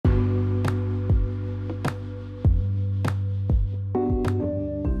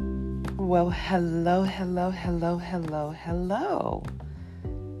Well, hello.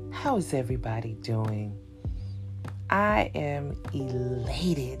 How is everybody doing? I am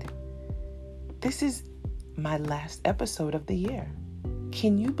elated. This is my last episode of the year.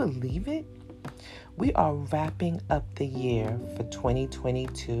 Can you believe it? We are wrapping up the year for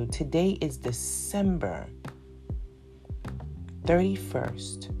 2022. Today is December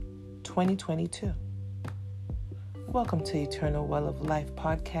 31st, 2022. Welcome to Eternal Well of Life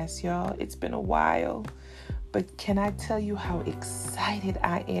podcast, y'all. It's been a while, but can I tell you how excited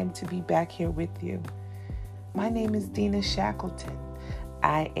I am to be back here with you? My name is Dina Shackleton.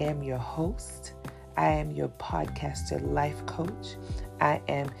 I am your host. I am your podcaster life coach. I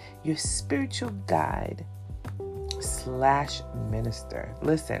am your spiritual guide / minister.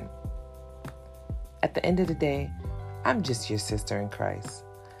 Listen, at the end of the day, I'm just your sister in Christ.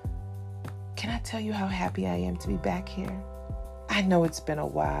 Can I tell you how happy I am to be back here? I know it's been a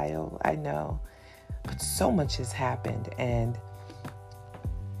while, I know, but so much has happened, and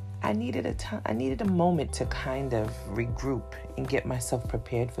I needed a moment to kind of regroup and get myself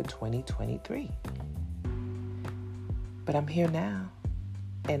prepared for 2023. But I'm here now,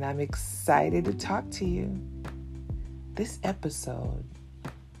 and I'm excited to talk to you. This episode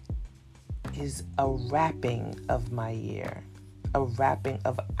is a wrapping of my year, a wrapping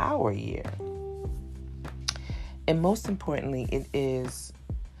of our year. And most importantly, it is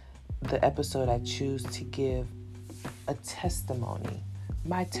the episode I choose to give a testimony,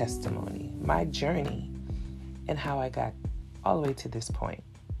 my journey, and how I got all the way to this point.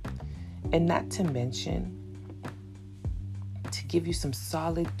 And not to mention, to give you some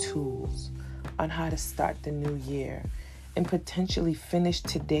solid tools on how to start the new year and potentially finish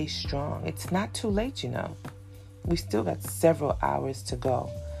today strong. It's not too late, you know. We still got several hours to go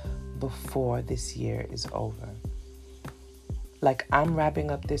before this year is over. Like I'm wrapping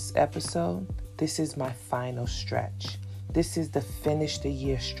up this episode, this is my final stretch. This is the finish the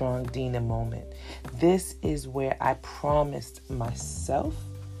year strong Dina moment. This is where I promised myself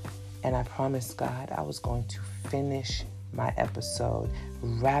and I promised God I was going to finish my episode,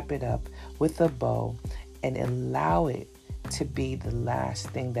 wrap it up with a bow, and allow it to be the last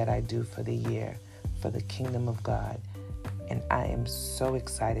thing that I do for the year, for the kingdom of God. And I am so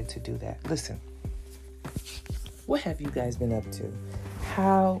excited to do that. Listen, what have you guys been up to?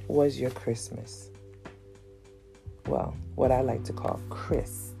 How was your Christmas? Well, what I like to call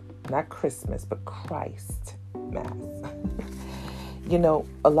not Christmas, but Christ Mass. You know,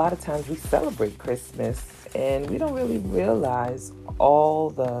 a lot of times we celebrate Christmas and we don't really realize all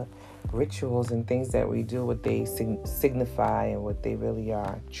the rituals and things that we do, what they signify and what they really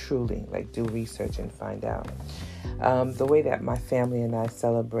are truly. Like, do research and find out. The way that my family and I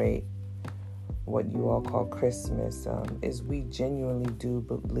celebrate what you all call Christmas is we genuinely do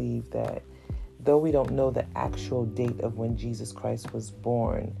believe that though we don't know the actual date of when Jesus Christ was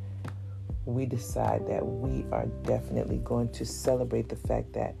born, we decide that we are definitely going to celebrate the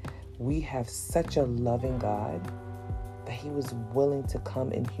fact that we have such a loving God that he was willing to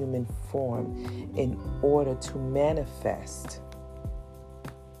come in human form in order to manifest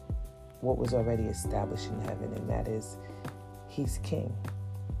what was already established in heaven, and that is he's king.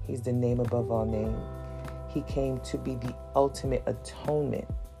 He's the name above all names. He came to be the ultimate atonement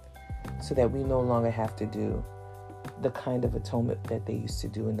so that we no longer have to do the kind of atonement that they used to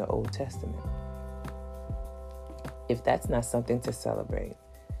do in the Old Testament. If that's not something to celebrate,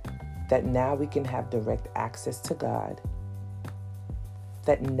 that now we can have direct access to God,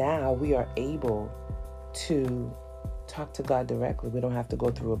 that now we are able to talk to God directly. We don't have to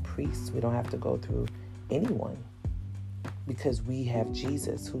go through a priest. We don't have to go through anyone, because we have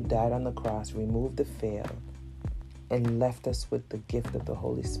Jesus who died on the cross, removed the veil, and left us with the gift of the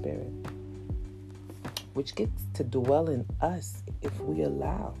Holy Spirit, which gets to dwell in us if we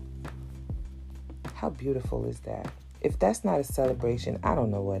allow. How beautiful is that? If that's not a celebration, I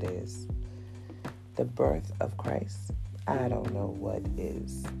don't know what is. The birth of Christ, I don't know what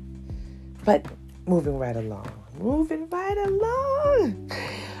is. But moving right along.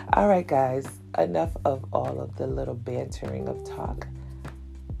 All right, guys, enough of all of the little bantering of talk.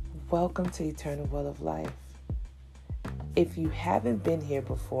 Welcome to Eternal Well of Life. If you haven't been here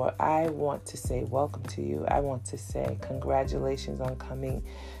before, I want to say welcome to you. I want to say congratulations on coming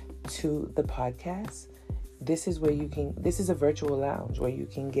to the podcast. This is a virtual lounge where you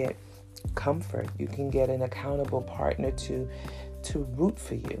can get comfort. You can get an accountable partner to root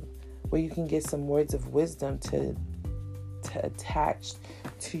for you, where you can get some words of wisdom to attach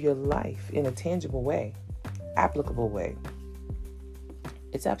to your life in a tangible way, applicable way.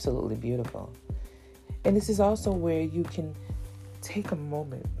 It's absolutely beautiful. And this is also where you can take a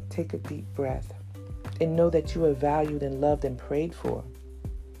moment take a deep breath and know that you are valued and loved and prayed for,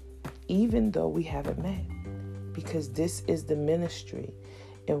 even though we haven't met, because this is the ministry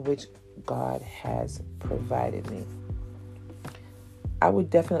in which God has provided me. I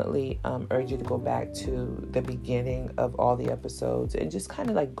would definitely urge you to go back to the beginning of all the episodes and just kind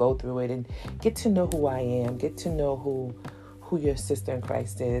of like go through it and get to know who I am, get to know who your sister in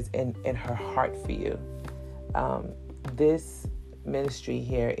Christ is, and her heart for you. This ministry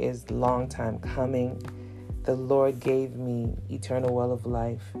here is long time coming. The Lord gave me Eternal Well of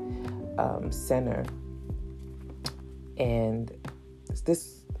Life Center, and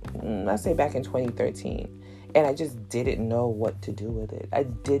this, I say back in 2013. And I just didn't know what to do with it. I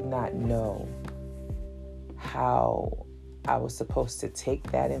did not know how I was supposed to take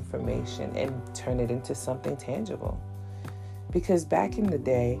that information and turn it into something tangible. Because back in the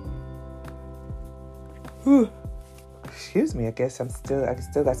day, excuse me, I guess I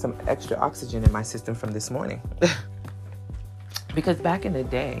still got some extra oxygen in my system from this morning. Because back in the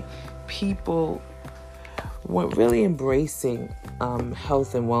day, people weren't really embracing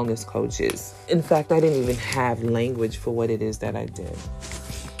health and wellness coaches. In fact, I didn't even have language for what it is that I did.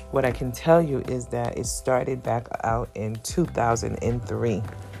 What I can tell you is that it started back out in 2003.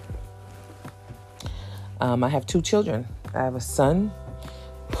 I have 2 children. I have a son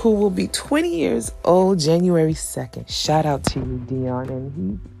who will be 20 years old January 2nd. Shout out to you, Dion.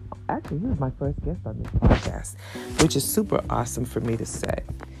 And he was my first guest on this podcast, which is super awesome for me to say.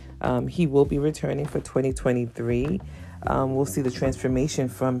 He will be returning for 2023. We'll see the transformation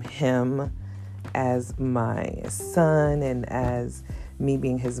from him as my son and as me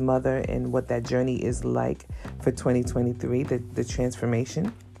being his mother, and what that journey is like for 2023, the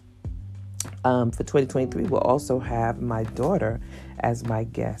transformation. For 2023, we'll also have my daughter as my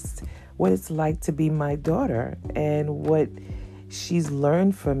guest. What it's like to be my daughter and what she's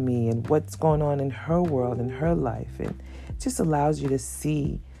learned from me and what's going on in her world and her life. And it just allows you to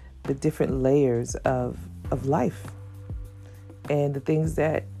see the different layers of life and the things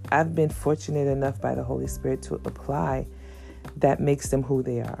that I've been fortunate enough by the Holy Spirit to apply that makes them who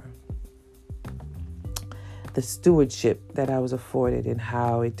they are. The stewardship that I was afforded and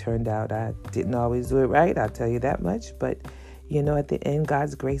how it turned out. I didn't always do it right, I'll tell you that much, but at the end,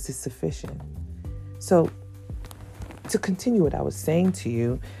 God's grace is sufficient. So to continue what I was saying to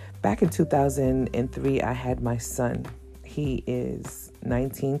you, back in 2003, I had my son. He is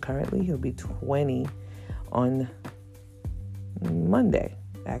 19 currently. He'll be 20 on Monday,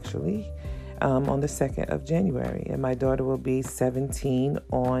 actually, on the 2nd of January. And my daughter will be 17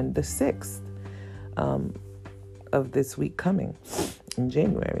 on the 6th of this week coming in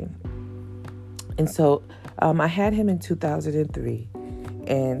January. And so I had him in 2003.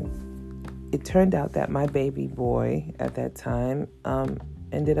 And it turned out that my baby boy at that time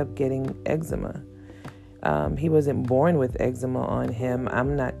ended up getting eczema. He wasn't born with eczema on him.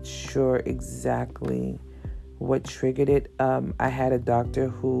 I'm not sure exactly what triggered it. I had a doctor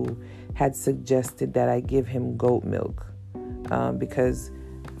who had suggested that I give him goat milk because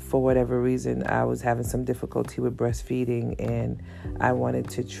for whatever reason, I was having some difficulty with breastfeeding and I wanted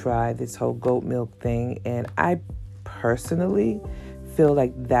to try this whole goat milk thing. And I personally feel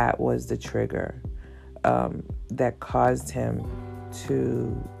like that was the trigger that caused him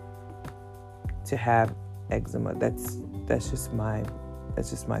to have eczema. That's just my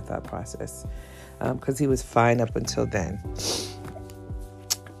thought process, because he was fine up until then.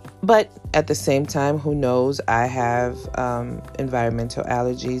 But at the same time, who knows? I have environmental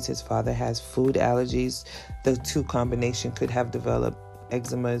allergies. His father has food allergies. The two combination could have developed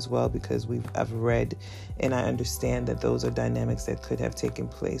eczema as well, because I've read and I understand that those are dynamics that could have taken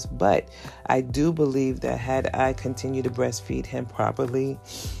place. But I do believe that had I continued to breastfeed him properly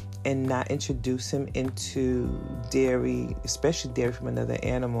and not introduce him into dairy, especially dairy from another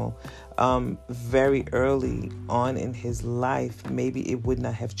animal, very early on in his life, maybe it would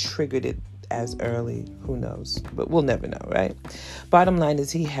not have triggered it as early. Who knows? But we'll never know, right? Bottom line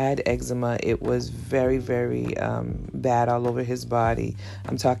is he had eczema. It was very, very bad all over his body.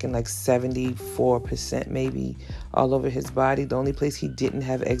 I'm talking like 74% maybe all over his body. The only place he didn't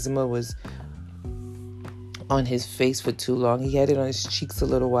have eczema was on his face for too long. He had it on his cheeks a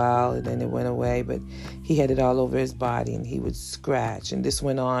little while and then it went away, but he had it all over his body and he would scratch. And this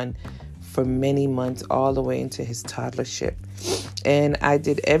went on for many months, all the way into his toddlership. And I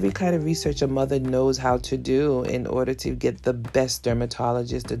did every kind of research a mother knows how to do in order to get the best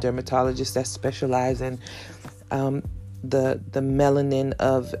dermatologist, the dermatologist that specialize in the melanin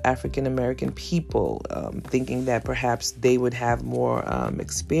of African American people, thinking that perhaps they would have more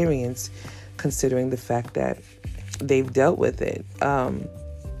experience, considering the fact that they've dealt with it.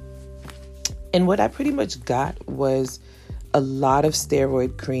 And what I pretty much got was a lot of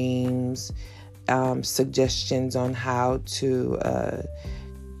steroid creams, suggestions on how to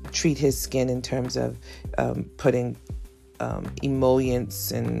treat his skin in terms of putting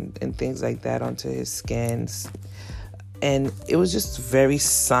emollients and things like that onto his skin. And it was just very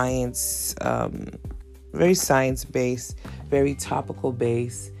science-based, very topical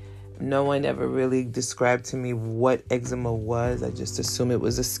based. No one ever really described to me what eczema was. I just assumed it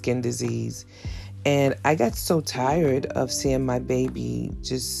was a skin disease. And I got so tired of seeing my baby,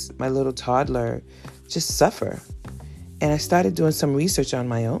 just my little toddler, just suffer. And I started doing some research on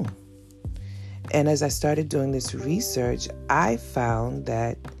my own. And as I started doing this research, I found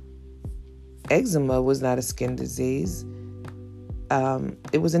that eczema was not a skin disease.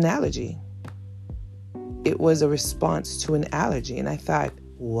 It was an allergy. It was a response to an allergy. And I thought,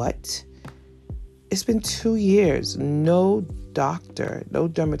 what? It's been 2 years. No doctor, no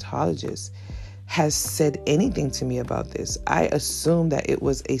dermatologist has said anything to me about this. I assumed that it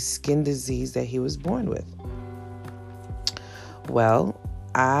was a skin disease that he was born with. Well,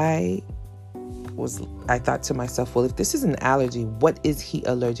 I thought to myself, well, if this is an allergy, what is he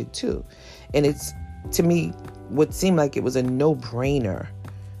allergic to? And it's, to me, what seemed like it was a no-brainer.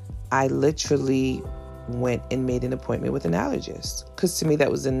 I literally went and made an appointment with an allergist, because to me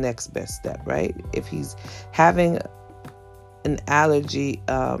that was the next best step, right? If he's having an allergic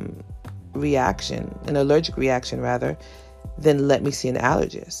reaction rather, then let me see an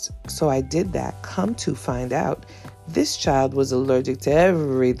allergist. So I did that. Come to find out, this child was allergic to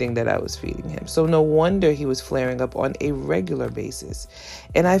everything that I was feeding him. So no wonder he was flaring up on a regular basis.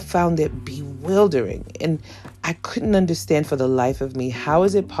 And I found it bewildering. And I couldn't understand for the life of me, how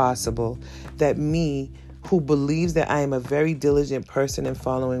is it possible that me, who believes that I am a very diligent person in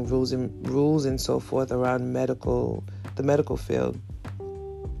following rules and so forth around the medical field,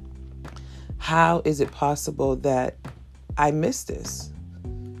 how is it possible that I missed this?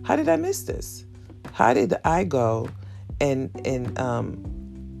 How did I miss this? How did I go and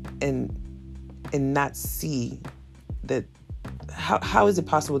not see that? How is it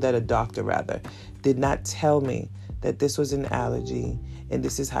possible that a doctor rather did not tell me that this was an allergy and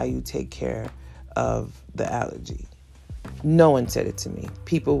this is how you take care of the allergy? No one said it to me.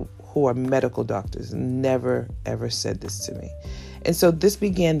 People who are medical doctors never ever said this to me. And so this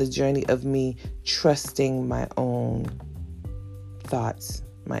began the journey of me trusting my own thoughts,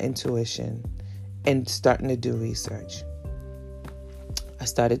 my intuition, and starting to do research. I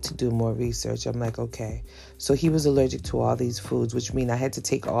started to do more research. I'm like, okay, so he was allergic to all these foods, which means I had to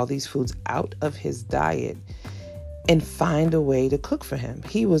take all these foods out of his diet and find a way to cook for him.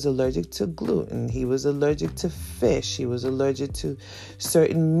 He was allergic to gluten. He was allergic to fish. He was allergic to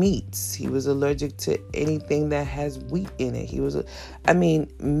certain meats. He was allergic to anything that has wheat in it.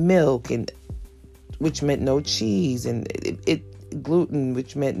 Milk, and which meant no cheese, and gluten,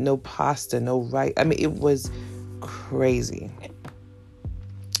 which meant no pasta, no rice. It was crazy.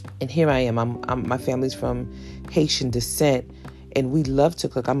 And here I am. My family's from Haitian descent, and we love to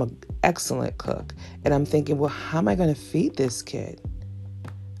cook. I'm an excellent cook. And I'm thinking, well, how am I going to feed this kid?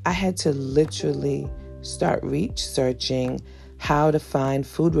 I had to literally start researching how to find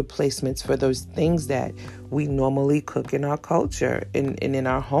food replacements for those things that we normally cook in our culture and in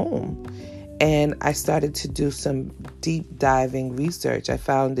our home. And I started to do some deep diving research. I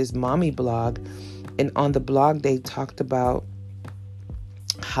found this mommy blog, and on the blog they talked about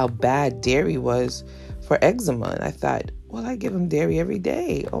how bad dairy was for eczema. And I thought, well, I give him dairy every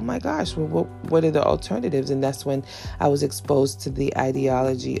day. Oh my gosh, well, what are the alternatives? And that's when I was exposed to the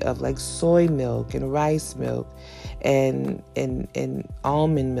ideology of like soy milk and rice milk and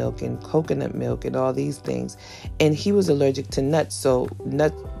almond milk and coconut milk and all these things. And he was allergic to nuts, so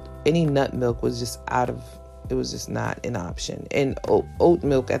any nut milk was just it was just not an option. And oat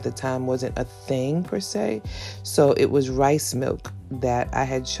milk at the time wasn't a thing per se. So it was rice milk that I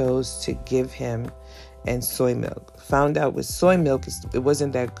had chose to give him, and soy milk. Found out with soy milk, it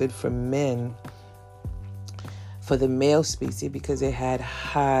wasn't that good for men, for the male species, because it had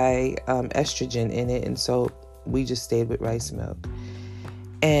high estrogen in it. And so we just stayed with rice milk.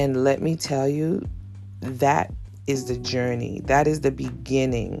 And let me tell you, that is the journey. That is the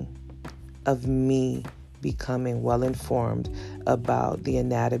beginning of me becoming well-informed about the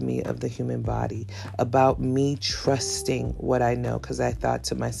anatomy of the human body, about me trusting what I know. Because I thought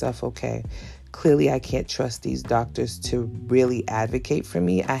to myself, okay, clearly I can't trust these doctors to really advocate for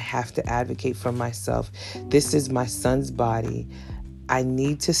me. I have to advocate for myself. This is my son's body. I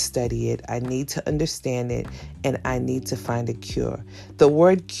need to study it. I need to understand it. And I need to find a cure. The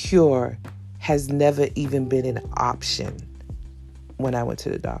word cure has never even been an option when I went to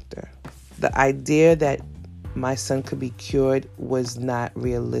the doctor. The idea that my son could be cured was not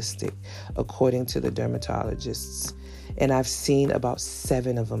realistic, according to the dermatologists. And I've seen about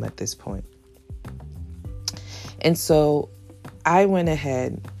 7 of them at this point. And so I went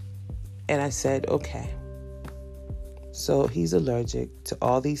ahead and I said, okay, so he's allergic to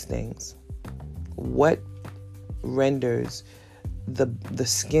all these things. What renders the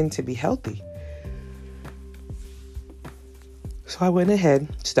skin to be healthy? So I went ahead,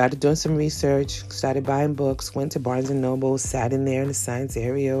 started doing some research, started buying books, went to Barnes & Noble, sat in there in the science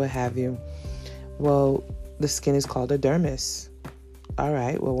area, what have you. Well, the skin is called a dermis. All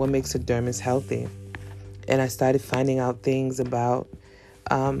right, well, what makes a dermis healthy? And I started finding out things about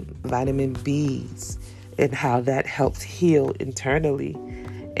vitamin B's and how that helps heal internally,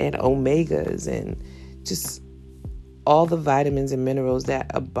 and omegas, and just all the vitamins and minerals that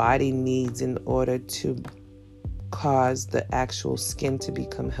a body needs in order to cause the actual skin to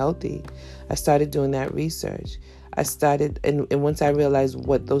become healthy. I started doing that research. I started, and once I realized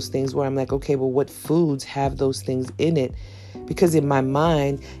what those things were, I'm like, okay, well, what foods have those things in it? Because in my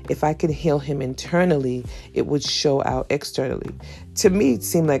mind, if I could heal him internally, it would show out externally. To me, it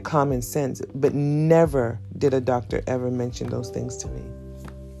seemed like common sense, but never did a doctor ever mention those things to me.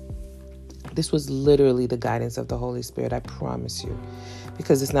 This was literally the guidance of the Holy Spirit, I promise you.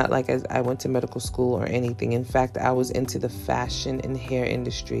 Because it's not like I went to medical school or anything. In fact, I was into the fashion and hair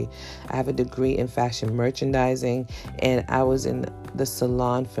industry. I have a degree in fashion merchandising, and I was in the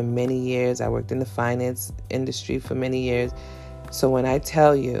salon for many years. I worked in the finance industry for many years. So when I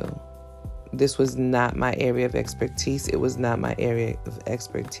tell you this was not my area of expertise, it was not my area of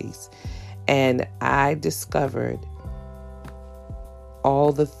expertise. And I discovered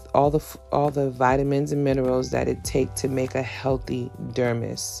all the vitamins and minerals that it takes to make a healthy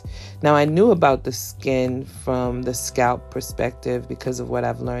dermis. Now, I knew about the skin from the scalp perspective because of what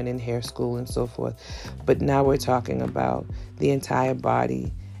I've learned in hair school and so forth. But now we're talking about the entire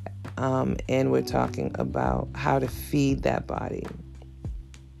body, and we're talking about how to feed that body.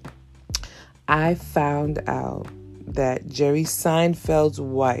 I found out that Jerry Seinfeld's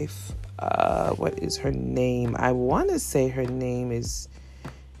wife, what is her name? I want to say her name is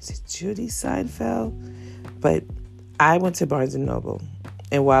it Judy Seinfeld? But I went to Barnes & Noble.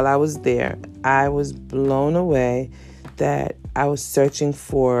 And while I was there, I was blown away that I was searching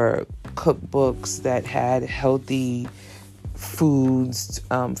for cookbooks that had healthy foods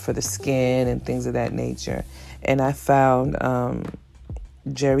for the skin and things of that nature. And I found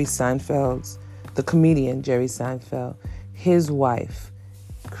Jerry Seinfeld's, the comedian Jerry Seinfeld, his wife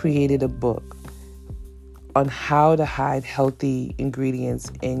created a book on how to hide healthy ingredients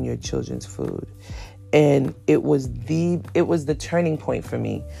in your children's food. And it was the turning point for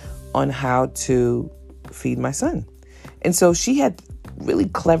me on how to feed my son. And so she had really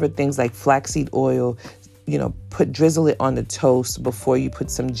clever things like flaxseed oil, drizzle it on the toast before you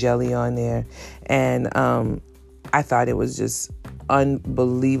put some jelly on there. And I thought it was just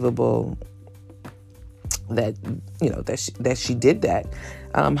unbelievable that she did that.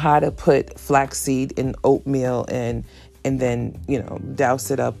 How to put flaxseed in oatmeal and then douse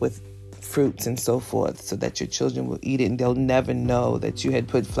it up with fruits and so forth, so that your children will eat it and they'll never know that you had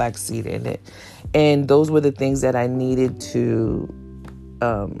put flaxseed in it. And those were the things that I needed to.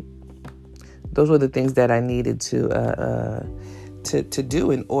 To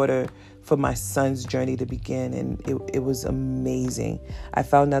do in order for my son's journey to begin. And it was amazing. I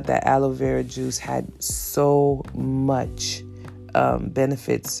found out that aloe vera juice had so much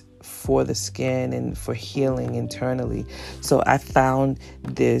benefits for the skin and for healing internally. So I found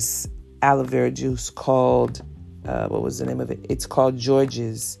this aloe vera juice called, what was the name of it? It's called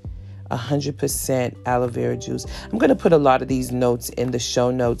George's 100% aloe vera juice. I'm going to put a lot of these notes in the show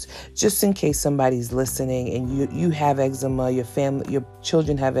notes, just in case somebody's listening and you have eczema, your family, your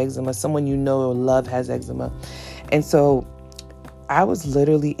children have eczema, someone you know or love has eczema. And so I was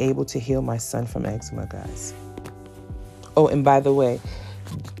literally able to heal my son from eczema, guys. Oh, and by the way,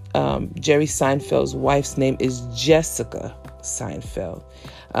 Jerry Seinfeld's wife's name is Jessica Seinfeld.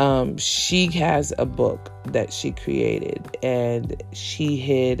 She has a book that she created, and she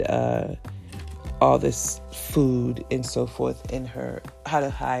hid all this food and so forth in her, how to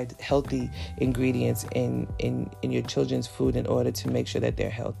hide healthy ingredients in your children's food in order to make sure that they're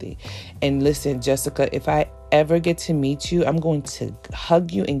healthy. And listen, Jessica, if I ever get to meet you, I'm going to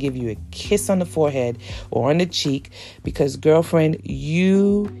hug you and give you a kiss on the forehead or on the cheek, because girlfriend,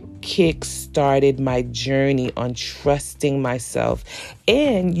 you kick-started my journey on trusting myself.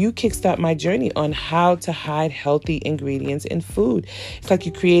 And you kickstart my journey on how to hide healthy ingredients in food. It's like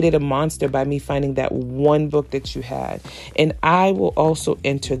you created a monster by me finding that one book that you had. And I will also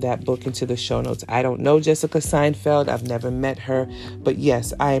enter that book into the show notes. I don't know Jessica Seinfeld. I've never met her. But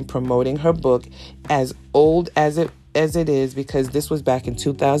yes, I am promoting her book, as old as it is, because this was back in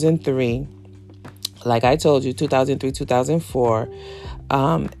 2003. Like I told you, 2003, 2004.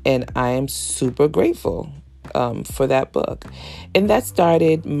 And I am super grateful for that book. And that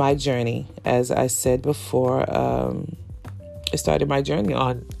started my journey. As I said before, it started my journey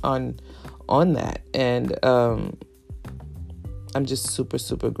on that. And I'm just super,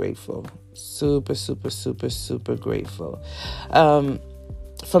 super grateful. Super, super, super, super grateful.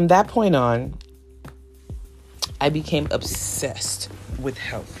 From that point on, I became obsessed with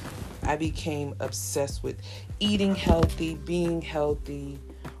health. I became obsessed with eating healthy, being healthy,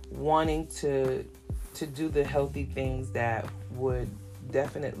 wanting to do the healthy things that would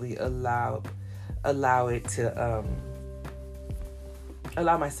definitely allow it to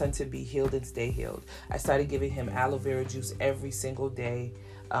allow my son to be healed and stay healed. I started giving him aloe vera juice every single day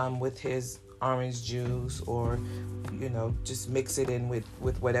with his orange juice, or just mix it in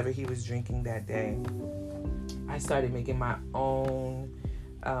with whatever he was drinking that day. I started making my own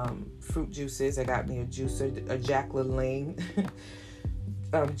fruit juices. I got me a juicer, a Jack LaLanne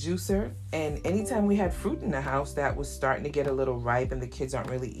juicer. And anytime we had fruit in the house that was starting to get a little ripe and the kids aren't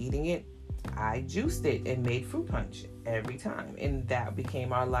really eating it, I juiced it and made fruit punch every time. And that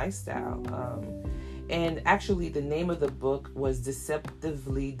became our lifestyle. And actually, the name of the book was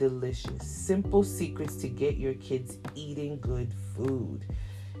Deceptively Delicious: Simple Secrets to Get Your Kids Eating Good Food.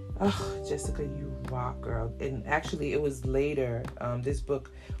 Oh, Jessica, you rock, girl. And actually, it was later. This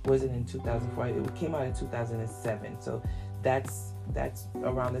book wasn't in 2004. It came out in 2007. So that's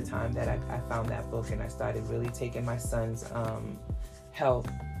around the time that I found that book, and I started really taking my son's health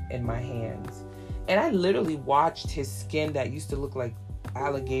in my hands. And I literally watched his skin that used to look like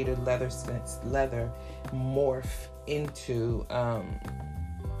alligator leather morph into... I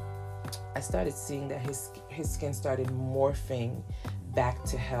started seeing that his skin started morphing back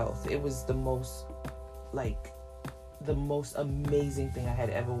to health. It was the most amazing thing I had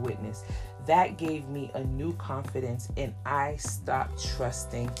ever witnessed. That gave me a new confidence, and I stopped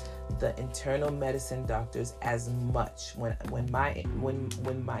trusting the internal medicine doctors as much. When my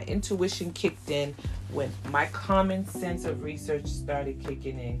intuition kicked in, when my common sense of research started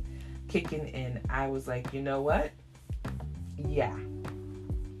kicking in, I was like, you know what? Yeah,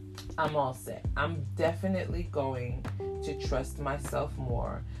 I'm all set. I'm definitely going to trust myself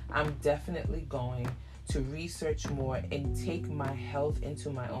more. I'm definitely going to research more and take my health into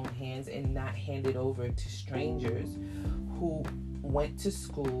my own hands and not hand it over to strangers who went to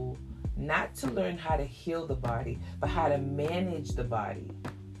school not to learn how to heal the body, but how to manage the body.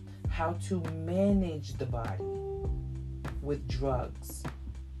 How to manage the body with drugs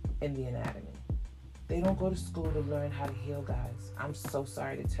and the anatomy. They don't go to school to learn how to heal, guys. I'm so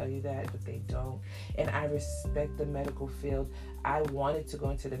sorry to tell you that, but they don't. And I respect the medical field. I wanted to go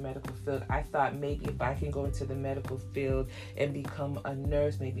into the medical field. I thought maybe if I can go into the medical field and become a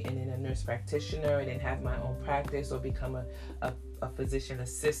nurse, maybe and then a nurse practitioner, and then have my own practice, or become a physician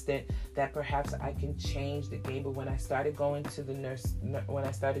assistant, that perhaps I can change the game. But when I started going to when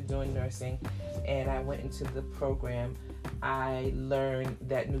I started doing nursing and I went into the program, I learned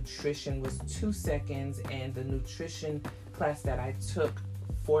that nutrition was 2 seconds, and the nutrition class that I took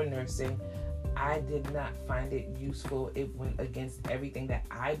for nursing, I did not find it useful. It went against everything that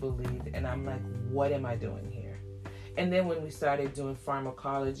I believed, and I'm like, what am I doing here? And then when we started doing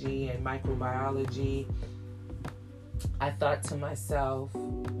pharmacology and microbiology, I thought to myself,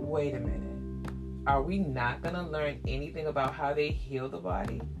 wait a minute, are we not going to learn anything about how they heal the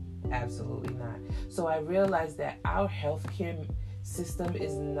body? Absolutely not. So I realized that our healthcare system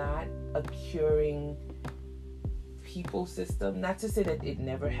is not a curing people system. Not to say that it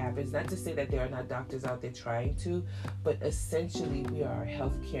never happens, not to say that there are not doctors out there trying to, but essentially we are a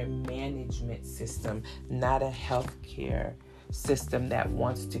healthcare management system, not a healthcare system that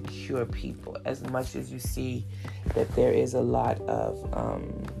wants to cure people. As much as you see that there is a lot of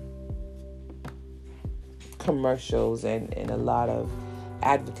commercials and a lot of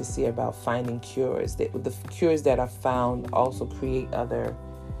advocacy about finding cures. The cures that are found also create other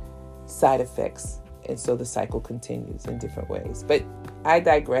side effects, and so the cycle continues in different ways. But I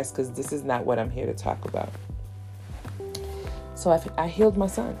digress, because this is not what I'm here to talk about. So I healed my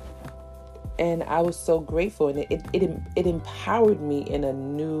son, and I was so grateful, and it empowered me in a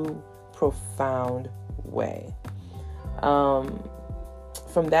new, profound way.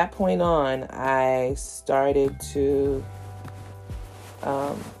 from that point on, I started to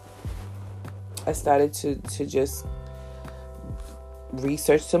just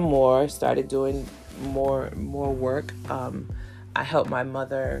research some more, started doing more work. I helped my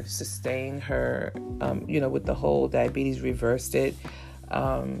mother sustain her, with the whole diabetes, reversed it.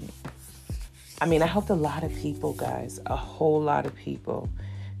 I helped a lot of people, guys, a whole lot of people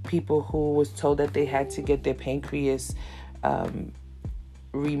who was told that they had to get their pancreas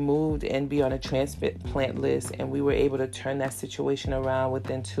removed and be on a transplant list, and we were able to turn that situation around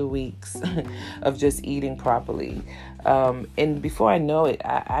within 2 weeks of just eating properly. And before I know it,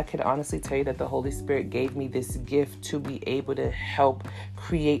 I could honestly tell you that the Holy Spirit gave me this gift to be able to help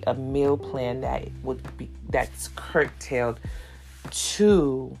create a meal plan that's curtailed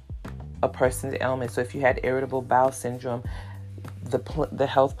to a person's ailment. So if you had irritable bowel syndrome, the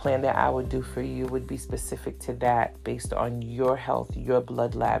health plan that I would do for you would be specific to that, based on your health, your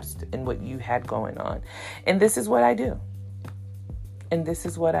blood labs, and what you had going on. And this is what I do.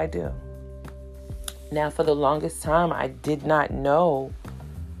 Now, for the longest time, I didn't know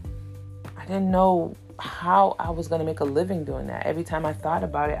how I was going to make a living doing that. Every time I thought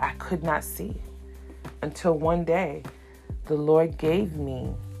about it, I could not see it. Until one day, the Lord gave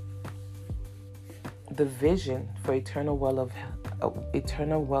me the vision for Eternal Well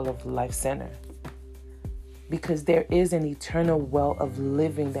of Life Center, because there is an eternal well of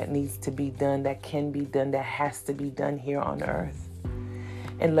living that needs to be done, that can be done, that has to be done here on earth.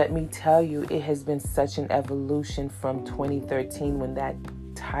 And let me tell you, it has been such an evolution from 2013 when that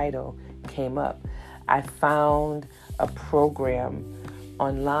title came up. I found a program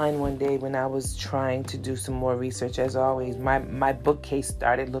online one day when I was trying to do some more research. As always, my bookcase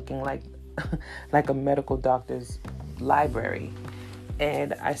started looking like a medical doctor's library.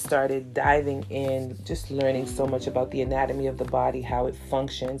 And I started diving in, just learning so much about the anatomy of the body, how it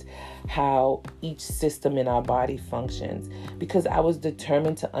functions, how each system in our body functions. Because I was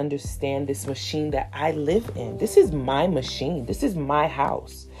determined to understand this machine that I live in. This is my machine. This is my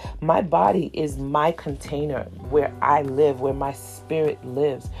house. My body is my container where I live, where my spirit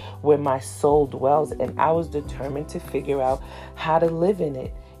lives, where my soul dwells. And I was determined to figure out how to live in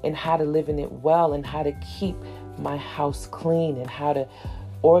it, and how to live in it well, and how to keep my house clean, and how to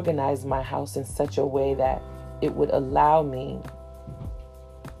organize my house in such a way that it would allow me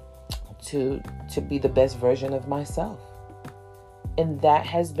to be the best version of myself. And that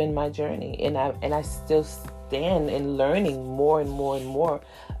has been my journey, and I still stand in learning more and more and more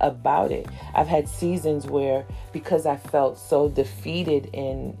about it. I've had seasons where, because I felt so defeated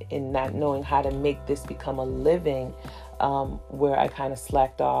in not knowing how to make this become a living, where I kind of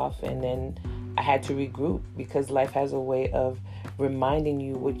slacked off, and then I had to regroup, because life has a way of reminding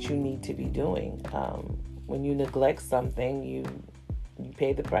you what you need to be doing. When you neglect something, you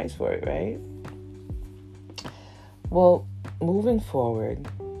pay the price for it, right? Well, moving forward,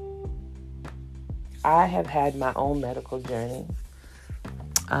 I have had my own medical journey.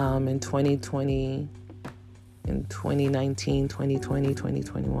 In 2020, in 2019, 2020,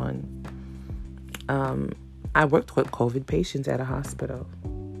 2021, I worked with COVID patients at a hospital.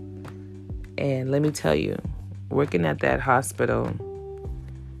 And let me tell you, working at that hospital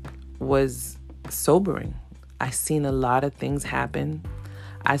was sobering. I seen a lot of things happen.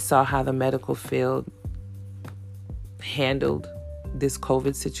 I saw how the medical field handled this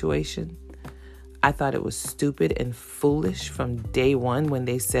COVID situation. I thought it was stupid and foolish from day one, when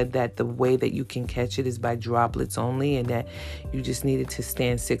they said that the way that you can catch it is by droplets only, and that you just needed to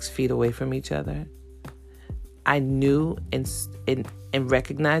stand 6 feet away from each other. I knew and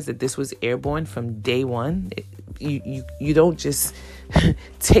recognized that this was airborne from day one. You don't just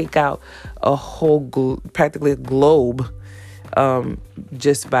take out a whole practically a globe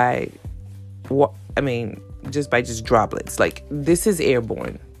just by droplets. Like, this is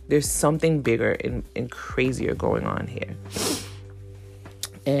airborne. There's something bigger and crazier going on here.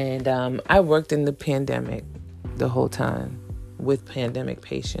 And I worked in the pandemic the whole time with pandemic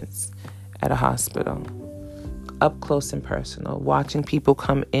patients at a hospital, up close and personal, watching people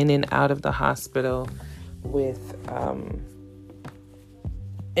come in and out of the hospital with, I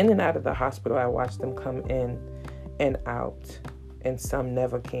watched them come in and out, and some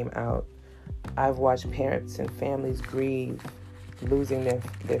never came out. I've watched parents and families grieve, losing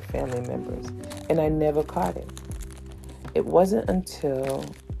their family members, and I never caught it. It wasn't until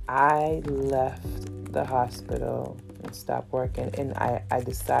I left the hospital and stopped working, and I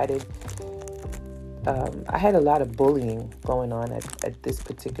decided, I had a lot of bullying going on at this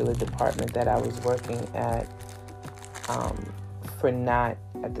particular department that I was working at, for not,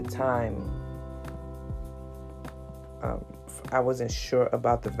 at the time, I wasn't sure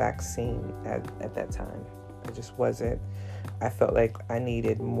about the vaccine at that time. I just wasn't. I felt like I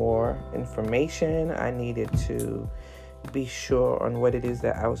needed more information. I needed to be sure on what it is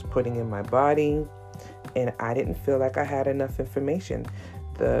that I was putting in my body. And I didn't feel like I had enough information.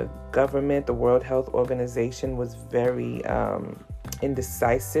 The government, the World Health Organization, was very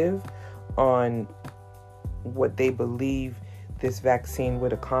indecisive on what they believe this vaccine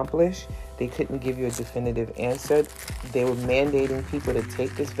would accomplish. They couldn't give you a definitive answer. They were mandating people to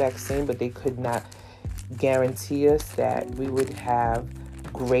take this vaccine, but they could not guarantee us that we would have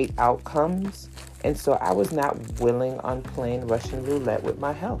great outcomes. And so I was not willing on playing Russian roulette with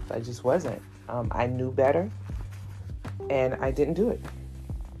my health. I just wasn't. I knew better, and I didn't do it.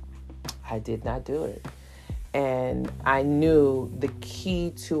 I did not do it. And I knew the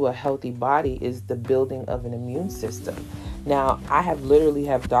key to a healthy body is the building of an immune system. Now, I have literally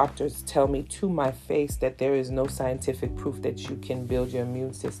have doctors tell me to my face that there is no scientific proof that you can build your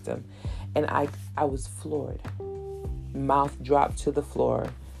immune system. And I was floored. Mouth dropped to the floor.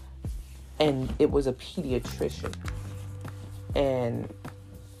 And it was a pediatrician. And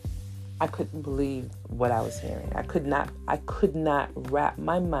I couldn't believe what I was hearing. I could not wrap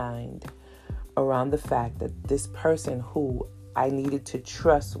my mind around the fact that this person who I needed to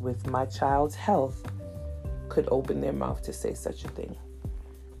trust with my child's health could open their mouth to say such a thing.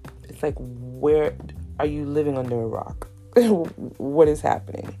 It's like, where are you living under a rock? What is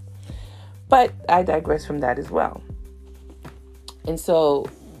happening? But I digress from that as well. And so,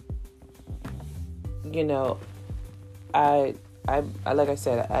 you know, I like I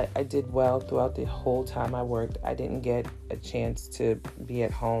said, I did well throughout the whole time I worked. I didn't get a chance to be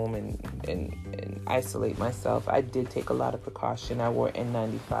at home and isolate myself. I did take a lot of precaution. I wore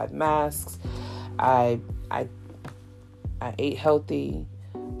N95 masks. I ate healthy.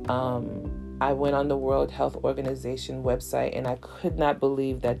 I went on the World Health Organization website, and I could not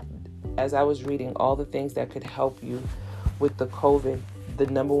believe that as I was reading all the things that could help you with the COVID,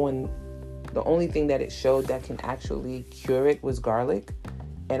 the only thing that it showed that can actually cure it was garlic.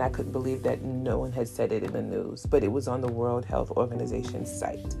 And I couldn't believe that no one had said it in the news, but it was on the World Health Organization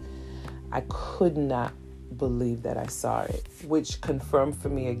site. I could not believe that I saw it, which confirmed for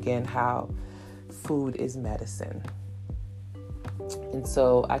me again how food is medicine. And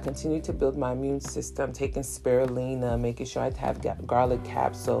so I continued to build my immune system, taking spirulina, making sure I'd have garlic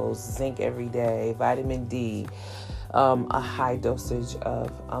capsules, zinc every day, vitamin D, a high dosage of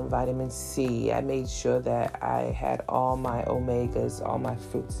vitamin C. I made sure that I had all my omegas, all my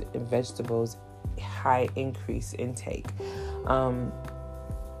fruits and vegetables, high increase intake.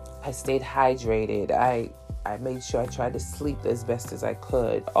 I stayed hydrated. I made sure I tried to sleep as best as I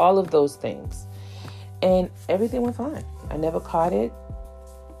could. All of those things. And everything went fine. I never caught it.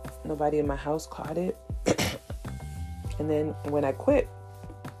 Nobody in my house caught it. And then when I quit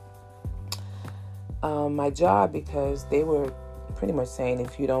my job, because they were pretty much saying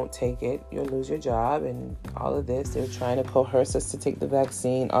if you don't take it, you'll lose your job and all of this. They were trying to coerce us to take the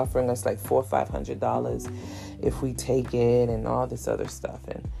vaccine, offering us like $400 or $500 if we take it and all this other stuff.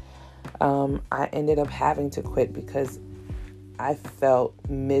 And I ended up having to quit because I felt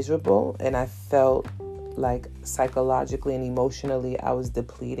miserable and I felt like psychologically and emotionally I was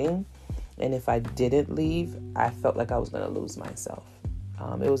depleting. And if I didn't leave, I felt like I was going to lose myself.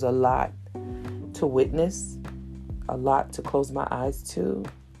 It was a lot to witness, a lot to close my eyes to,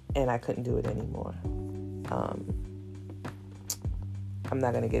 and I couldn't do it anymore. I'm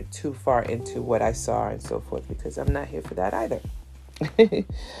not going to get too far into what I saw and so forth because I'm not here for that either.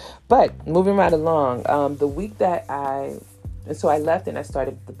 But moving right along, the week that I left and I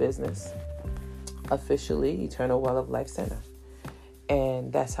started the business officially, Eternal Well of Life Center.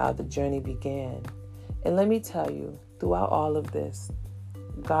 And that's how the journey began. And let me tell you, throughout all of this,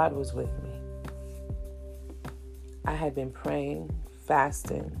 God was with me. I had been praying,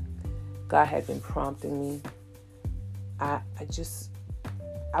 fasting. God had been prompting me. I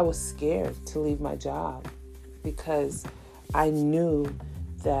was scared to leave my job because I knew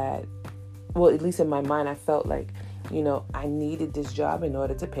that, well, at least in my mind, I felt like, I needed this job in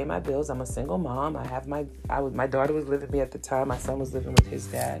order to pay my bills. I'm a single mom. My daughter was living with me at the time. My son was living with his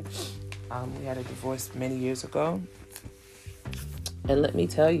dad. We had a divorce many years ago. And let me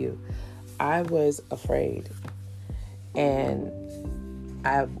tell you, I was afraid. And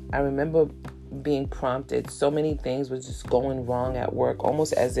I remember being prompted. So many things were just going wrong at work,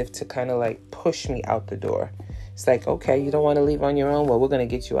 almost as if to kind of like push me out the door. It's like, okay, you don't want to leave on your own? Well, we're going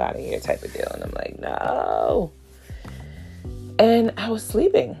to get you out of here type of deal. And I'm like, no. And I was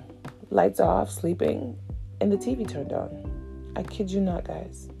sleeping, lights off, sleeping, and the TV turned on. I kid you not,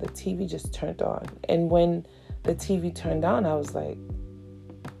 guys. The TV just turned on. And when the TV turned on, I was like,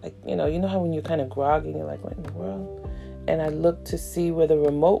 you know how when you're kind of groggy and you're like, what in the world? And I looked to see where the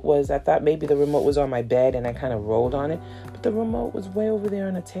remote was. I thought maybe the remote was on my bed and I kind of rolled on it. But the remote was way over there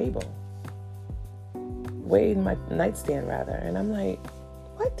on a table. Way in my nightstand, rather. And I'm like,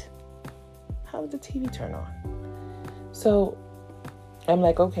 what? How did the TV turn on? So I'm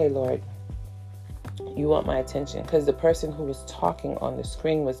like, okay, Lord, you want my attention. Because the person who was talking on the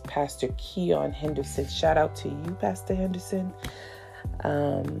screen was Pastor Keon Henderson. Shout out to you, Pastor Henderson.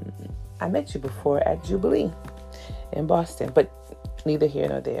 I met you before at Jubilee in Boston, but neither here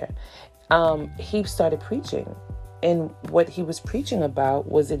nor there. He started preaching, and what he was preaching about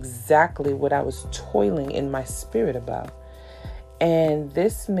was exactly what I was toiling in my spirit about. And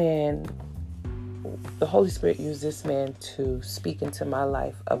this man, the Holy Spirit used this man to speak into my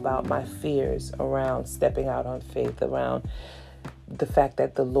life about my fears around stepping out on faith, around the fact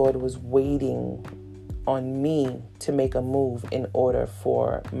that the Lord was waiting on me to make a move in order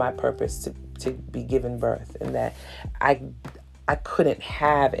for my purpose to be given birth, and that I couldn't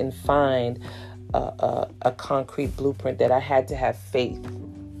have and find a concrete blueprint, that I had to have faith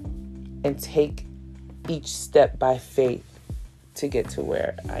and take each step by faith to get to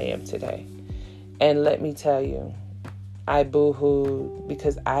where I am today. And let me tell you, I boo-hooed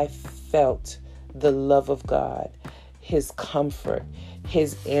because I felt the love of God, His comfort,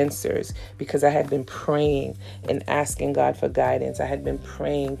 His answers, because I had been praying and asking God for guidance. I had been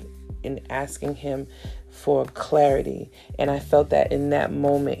praying and asking Him for clarity. And I felt that in that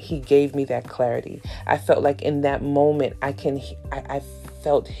moment, He gave me that clarity. I felt like in that moment, I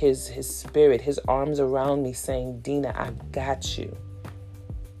felt His spirit, His arms around me saying, Dina, I got you.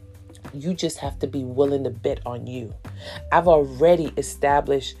 You just have to be willing to bet on you. I've already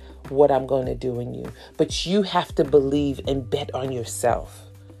established what I'm going to do in you, but you have to believe and bet on yourself.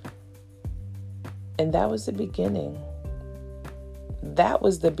 And that was the beginning. That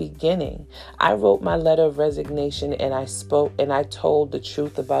was the beginning. I wrote my letter of resignation, and I spoke and I told the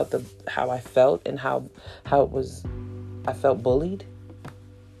truth about how I felt and how it was. I felt bullied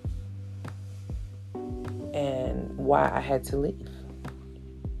and why I had to leave.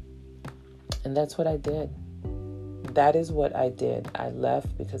 And that's what I did. That is what I did. I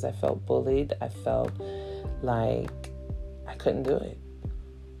left because I felt bullied. I felt like I couldn't do it.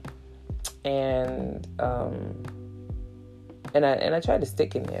 And I tried to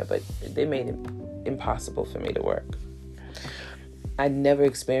stick in there, but they made it impossible for me to work. I'd never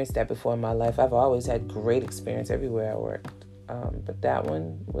experienced that before in my life. I've always had great experience everywhere I worked. But that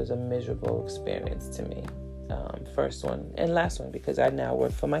one was a miserable experience to me. First one and last one, because I now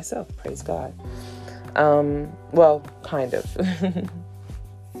work for myself. Praise God. Well, kind of.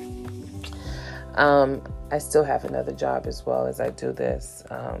 I still have another job as well as I do this,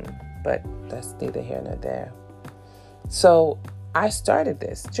 but that's neither here nor there. So I started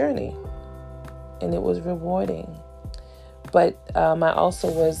this journey, and it was rewarding. But I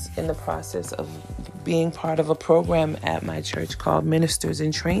also was in the process of being part of a program at my church called Ministers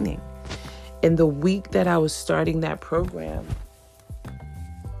in Training. In the week that I was starting that program,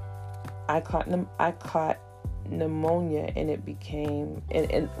 I caught pneumonia, and it became,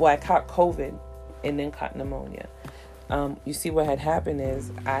 I caught COVID and then caught pneumonia. You see, what had happened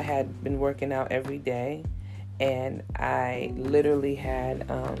is I had been working out every day, and I literally had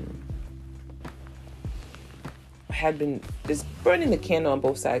been just burning the candle on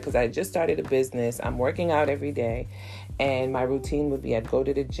both sides, because I had just started a business. I'm working out every day, and my routine would be I'd go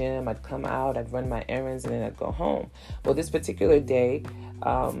to the gym, I'd come out, I'd run my errands, and then I'd go home. Well, this particular day,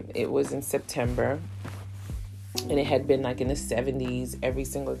 it was in September, and it had been like in the 70s every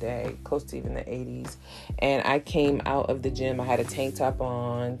single day, close to even the 80s. And I came out of the gym. I had a tank top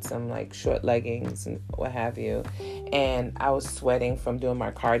on, some like short leggings and what have you. And I was sweating from doing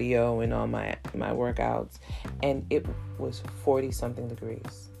my cardio and all my workouts. And it was 40 something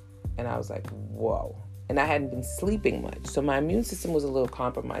degrees. And I was like, whoa. And I hadn't been sleeping much. So my immune system was a little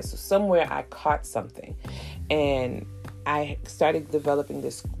compromised. So somewhere I caught something. And I started developing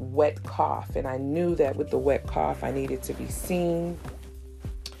this wet cough, and I knew that with the wet cough, I needed to be seen.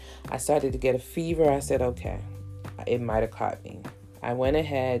 I started to get a fever. I said, okay, it might have caught me. I went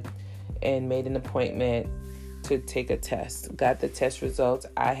ahead and made an appointment to take a test. Got the test results.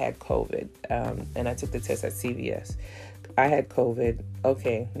 I had COVID, and I took the test at CVS. I had COVID.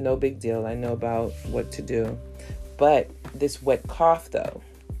 Okay, no big deal. I know about what to do. But this wet cough, though,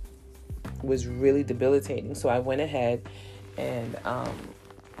 was really debilitating. So I went ahead and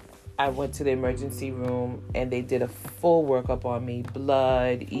I went to the emergency room, and they did a full workup on me: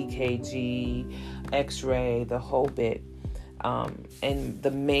 blood, EKG, X-ray, the whole bit. And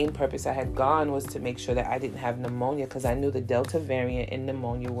the main purpose I had gone was to make sure that I didn't have pneumonia, because I knew the Delta variant and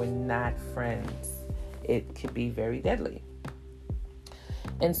pneumonia were not friends. It could be very deadly.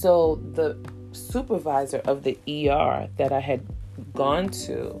 And so the supervisor of the ER that I had gone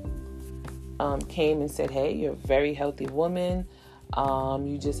to came and said, hey, you're a very healthy woman.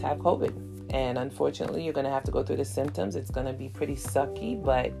 You just have COVID. And unfortunately, you're going to have to go through the symptoms. It's going to be pretty sucky,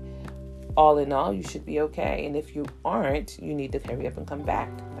 but all in all, you should be okay. And if you aren't, you need to hurry up and come back.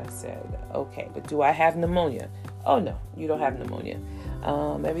 And I said, okay, but do I have pneumonia? Oh, no, you don't have pneumonia.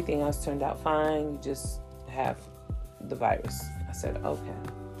 Everything else turned out fine. You just have the virus. I said, okay.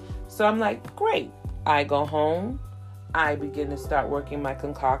 So I'm like, great. I go home. I begin to start working my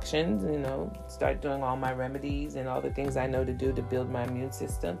concoctions, start doing all my remedies and all the things I know to do to build my immune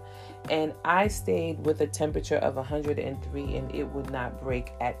system. And I stayed with a temperature of 103, and it would not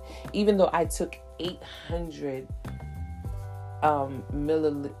break even though I took 800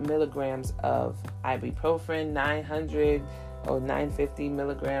 milligrams of ibuprofen, 900 or 950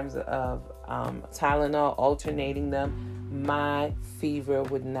 milligrams of Tylenol, alternating them, my fever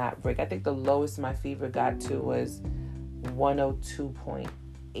would not break. I think the lowest my fever got to was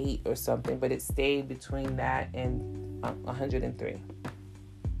 102.8 or something, but it stayed between that and 103.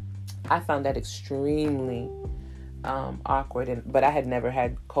 I found that extremely awkward, but I had never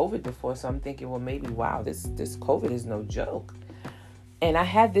had COVID before, so I'm thinking, well, maybe, wow, this COVID is no joke. And I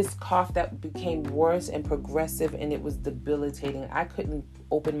had this cough that became worse and progressive, and it was debilitating. I couldn't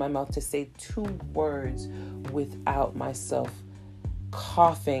open my mouth to say 2 words without myself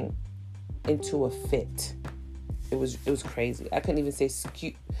coughing into a fit. It was crazy. I couldn't even say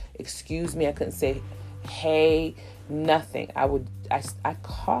excuse me. I couldn't say hey, nothing. I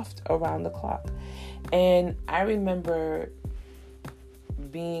coughed around the clock. And I remember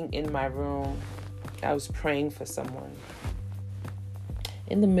being in my room. I was praying for someone.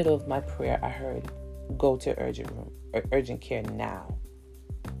 In the middle of my prayer, I heard, go to urgent care now.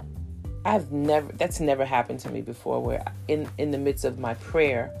 That's never happened to me before, where in the midst of my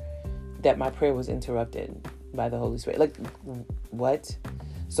prayer, that my prayer was interrupted by the Holy Spirit. Like, what?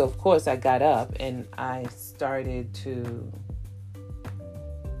 So of course I got up and I started to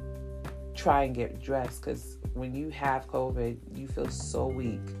try and get dressed, because when you have COVID, you feel so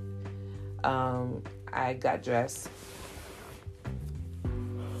weak. I got dressed.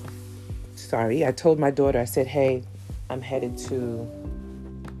 I told my daughter, I said, hey, I'm headed to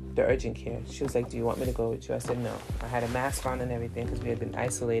the urgent care. She was like, do you want me to go with you? I said, no. I had a mask on and everything, because we had been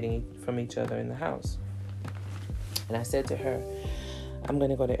isolating from each other in the house. And I said to her, I'm going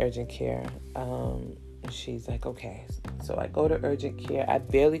to go to urgent care. And she's like, okay. So I go to urgent care. I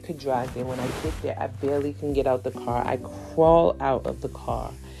barely could drive there. When I get there, I barely can get out the car. I crawl out of the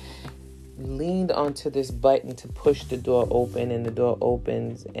car, leaned onto this button to push the door open, and the door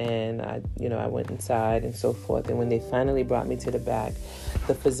opens, and I went inside and so forth. And when they finally brought me to the back,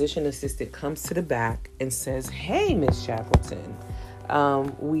 the physician assistant comes to the back and says, hey, Miss Shackleton,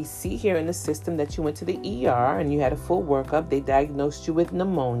 we see here in the system that you went to the ER and you had a full workup. They diagnosed you with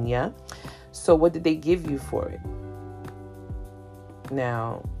pneumonia. So what did they give you for it?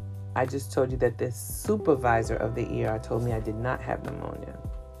 Now, I just told you that the supervisor of the ER told me I did not have pneumonia.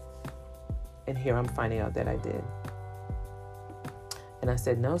 And here I'm finding out that I did. And I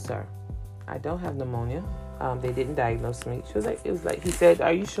said, no, sir, I don't have pneumonia. They didn't diagnose me. He said,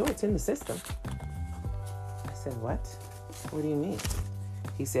 are you sure it's in the system? I said, what? What do you mean?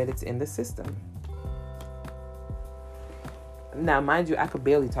 He said, it's in the system. Now, mind you, I could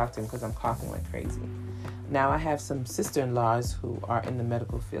barely talk to him because I'm coughing like crazy. Now, I have some sister-in-laws who are in the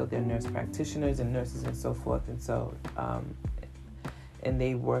medical field. They're nurse practitioners and nurses and so forth. And so, and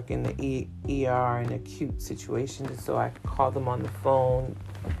they work in the ER in acute situations. And so I called them on the phone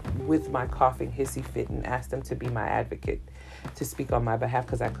with my coughing hissy fit and asked them to be my advocate, to speak on my behalf,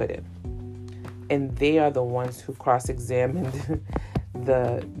 because I couldn't. And they are the ones who cross-examined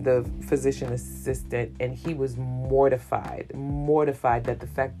the physician assistant, and he was mortified that the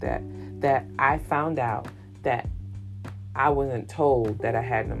fact that I found out that I wasn't told that I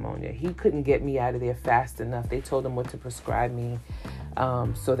had pneumonia. He couldn't get me out of there fast enough. They told him what to prescribe me,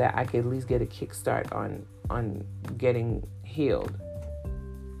 so that I could at least get a kickstart on getting healed,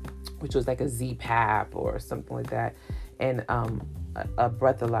 which was like a Z-Pap or something like that, and a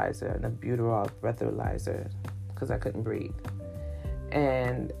breathalyzer, an albuterol breathalyzer, because I couldn't breathe.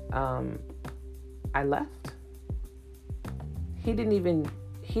 And I left. He didn't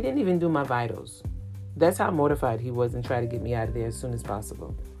even do my vitals. That's how mortified he was, and tried to get me out of there as soon as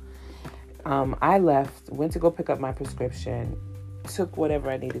possible. I left, went to go pick up my prescription, took whatever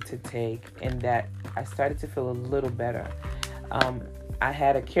I needed to take, and that I started to feel a little better. I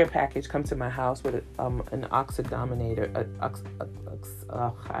had a care package come to my house with an oxidominator.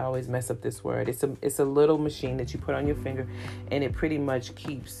 I always mess up this word. It's a little machine that you put on your finger, and it pretty much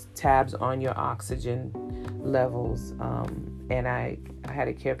keeps tabs on your oxygen levels. And I had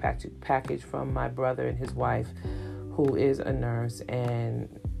a care package from my brother and his wife, who is a nurse, and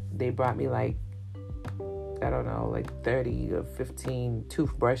they brought me like 30 or 15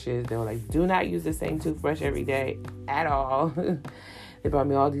 toothbrushes. They were like, do not use the same toothbrush every day at all. They brought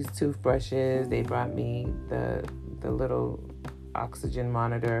me all these toothbrushes. They brought me the little oxygen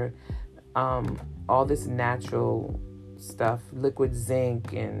monitor, all this natural stuff, liquid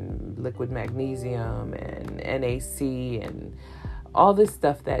zinc and liquid magnesium and NAC and all this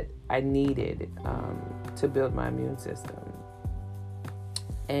stuff that I needed to build my immune system.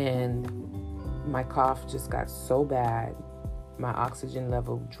 And my cough just got so bad, my oxygen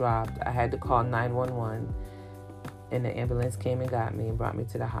level dropped. I had to call 911, and the ambulance came and got me and brought me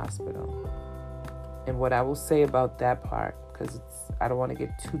to the hospital. And what I will say about that part, because I don't want to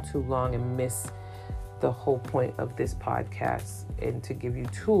get too long and miss the whole point of this podcast, and to give you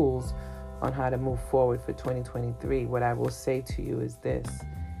tools on how to move forward for 2023, what I will say to you is this.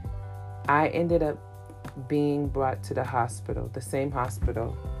 I ended up being brought to the hospital, the same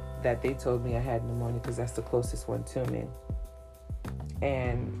hospital that they told me I had pneumonia, because that's the closest one to me,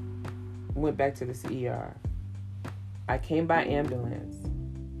 and went back to this ER. I came by ambulance.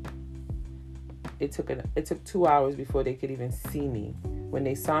 It took 2 hours before they could even see me. When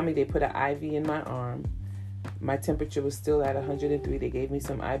they saw me, they put an IV in my arm. My temperature was still at 103. They gave me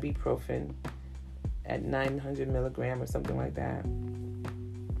some ibuprofen at 900 milligram or something like that,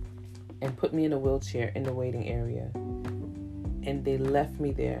 and put me in a wheelchair in the waiting area. And they left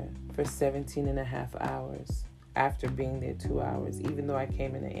me there for 17 and a half hours after being there 2 hours, even though I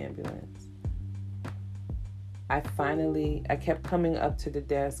came in an ambulance. I kept coming up to the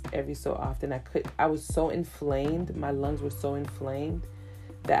desk every so often. I was so inflamed, my lungs were so inflamed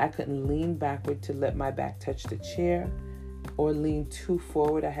that I couldn't lean backward to let my back touch the chair or lean too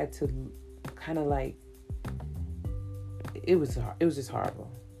forward. I had to kind of it was just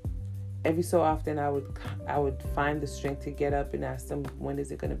horrible. Every so often I would find the strength to get up and ask them, when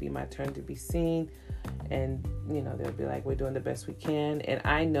is it going to be my turn to be seen? And, they'll be like, we're doing the best we can. And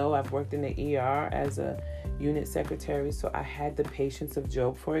I know I've worked in the ER as a unit secretary, so I had the patience of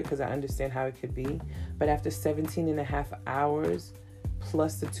Job for it, because I understand how it could be. But after 17 and a half hours,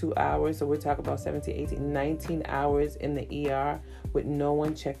 plus the 2 hours, so we're talking about 17, 18, 19 hours in the ER with no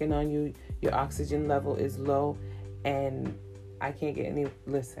one checking on you, your oxygen level is low, and I can't get any,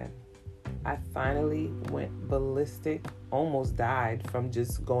 listen, I finally went ballistic, almost died from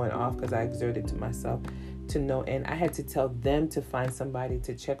just going off because I exerted to myself to no end. I had to tell them to find somebody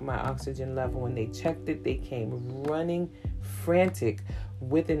to check my oxygen level. When they checked it, they came running frantic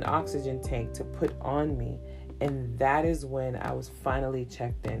with an oxygen tank to put on me. And that is when I was finally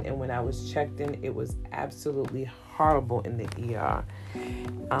checked in. And when I was checked in, it was absolutely horrible in the ER.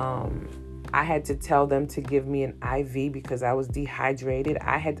 I had to tell them to give me an IV because I was dehydrated.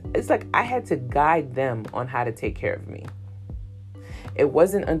 I had to guide them on how to take care of me. It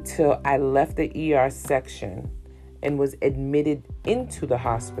wasn't until I left the ER section and was admitted into the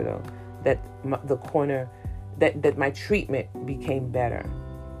hospital that that my treatment became better.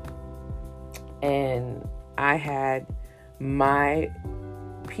 And I had my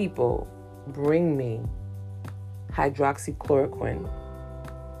people bring me hydroxychloroquine.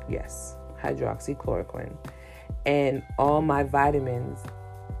 Yes, hydroxychloroquine. And all my vitamins,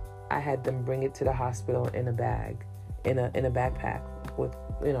 I had them bring it to the hospital in a bag, in a backpack with,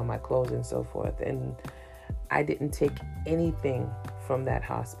 my clothes and so forth. And I didn't take anything from that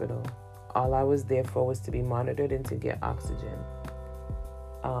hospital. All I was there for was to be monitored and to get oxygen.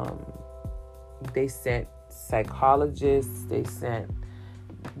 They sent psychologists, they sent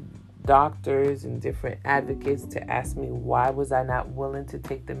doctors and different advocates to ask me why was I not willing to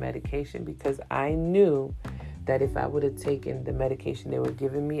take the medication, because I knew that if I would have taken the medication they were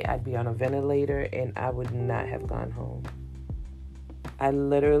giving me, I'd be on a ventilator and I would not have gone home. I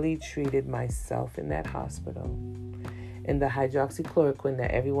literally treated myself in that hospital. And the hydroxychloroquine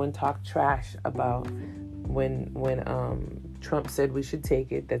that everyone talked trash about when Trump said we should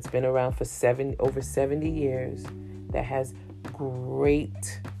take it, that's been around for over 70 years, that has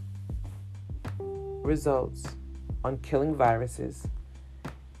great results on killing viruses.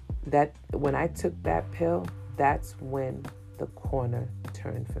 That when I took that pill, that's when the corner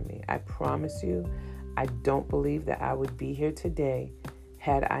turned for me. I promise you, I don't believe that I would be here today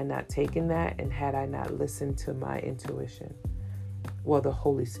had I not taken that and had I not listened to my intuition. Well, the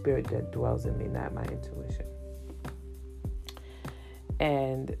Holy Spirit that dwells in me, not my intuition.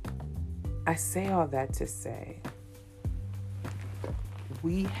 And I say all that to say,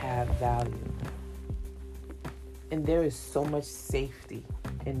 we have value. And there is so much safety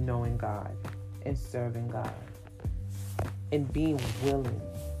in knowing God and serving God and being willing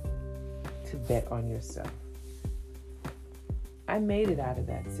to bet on yourself. I made it out of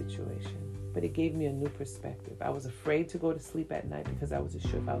that situation, but it gave me a new perspective. I was afraid to go to sleep at night because I wasn't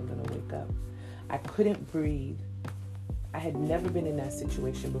sure if I was going to wake up. I couldn't breathe. I had never been in that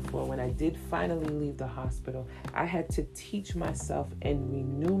situation before. When I did finally leave the hospital, I had to teach myself and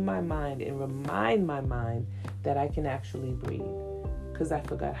renew my mind and remind my mind that I can actually breathe, because I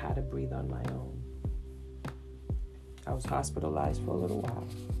forgot how to breathe on my own. I was hospitalized for a little while.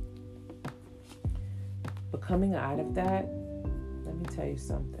 But coming out of that, let me tell you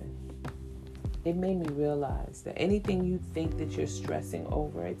something. It made me realize that anything you think that you're stressing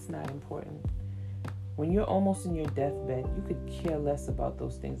over, it's not important. When you're almost in your deathbed, you could care less about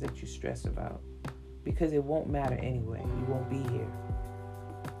those things that you stress about, because it won't matter anyway. You won't be here.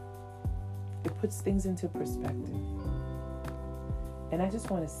 It puts things into perspective. And I just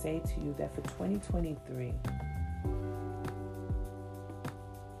want to say to you that for 2023,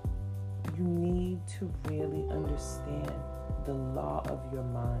 you need to really understand the law of your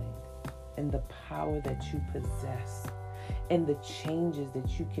mind and the power that you possess and the changes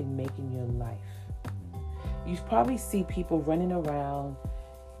that you can make in your life. You probably see people running around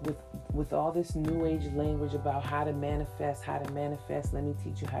with all this new age language about how to manifest. Let me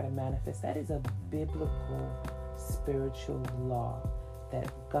teach you how to manifest. That is a biblical spiritual law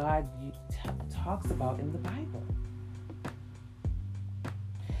that God talks about in the Bible.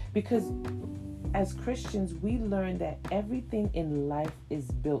 Because as Christians, we learn that everything in life is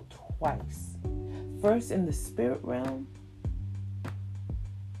built twice. First in the spirit realm,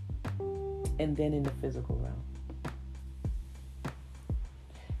 and then in the physical realm.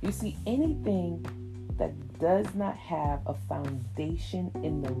 You see, anything that does not have a foundation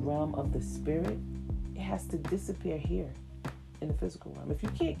in the realm of the spirit, it has to disappear here in the physical realm. If you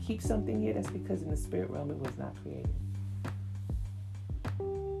can't keep something here, that's because in the spirit realm it was not created.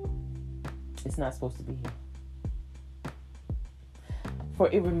 It's not supposed to be here. For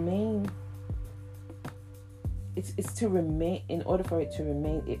it remains, it's to remain. In order for it to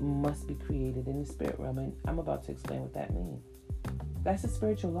remain, it must be created in the spirit realm. And I'm about to explain what that means. That's a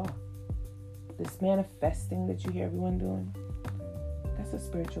spiritual law. This manifesting that you hear everyone doing, that's a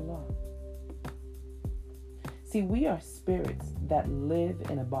spiritual law. See, we are spirits that live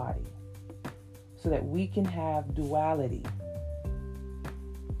in a body so that we can have duality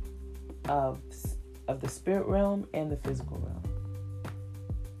of the spirit realm and the physical realm.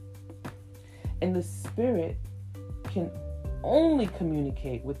 And the spirit can only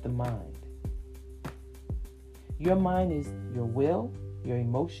communicate with the mind. Your mind is your will, your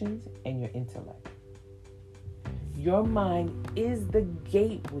emotions, and your intellect. Your mind is the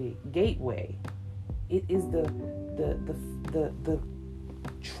gateway. It is the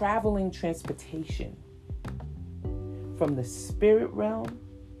traveling transportation from the spirit realm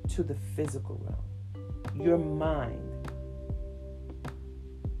to the physical realm. Your mind.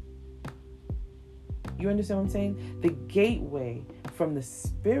 You understand what I'm saying? The gateway from the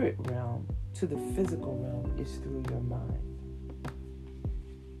spirit realm to the physical realm is through your mind.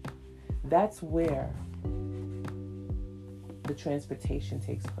 That's where the transportation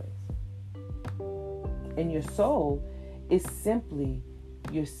takes place. And your soul is simply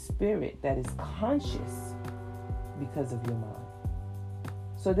your spirit that is conscious because of your mind.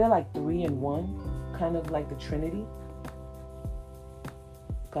 So they're like 3 in 1, kind of like the Trinity.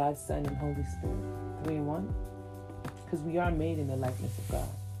 God, Son, and Holy Spirit. 3 in 1. Because we are made in the likeness of God.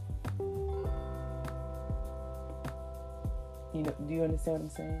 You know, do you understand what I'm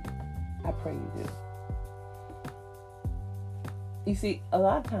saying? I pray you do. You see, a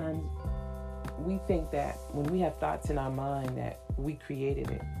lot of times we think that when we have thoughts in our mind that we created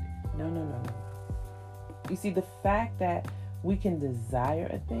it. No. You see, the fact that we can desire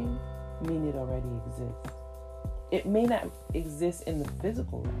a thing means it already exists. It may not exist in the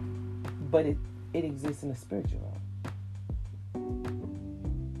physical realm, but it exists in the spiritual realm.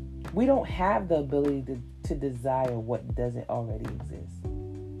 We don't have the ability to desire what doesn't already exist.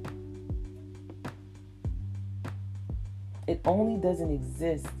 It only doesn't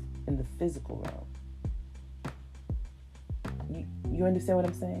exist in the physical realm. You understand what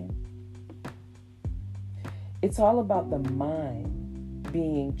I'm saying? It's all about the mind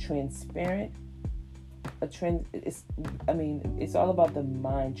being transparent. It's all about the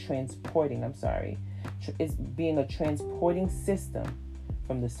mind transporting. It's being a transporting system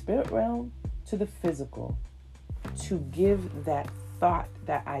from the spirit realm to the physical to give that thought,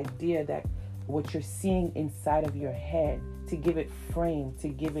 that idea, that what you're seeing inside of your head, to give it frame, to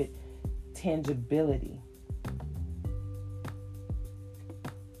give it tangibility,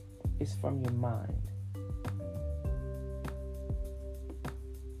 is from your mind.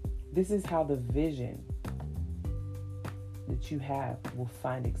 This is how the vision that you have will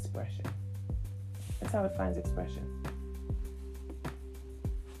find expression. That's how it finds expression.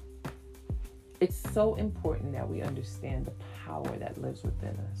 It's so important that we understand the power that lives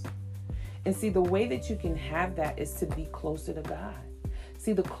within us. And see, the way that you can have that is to be closer to God.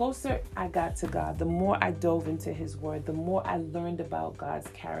 See, the closer I got to God, the more I dove into His Word, the more I learned about God's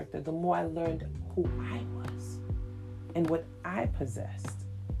character, the more I learned who I was and what I possessed.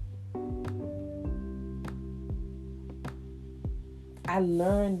 I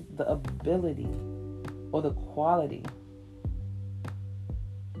learned the ability or the quality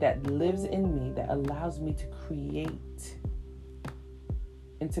that lives in me that allows me to create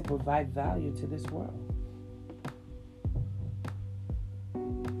and to provide value to this world.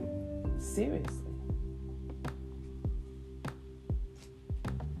 Seriously.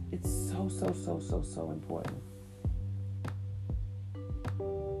 It's so important.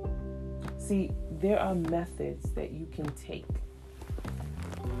 See, there are methods that you can take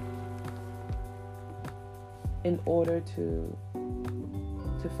in order to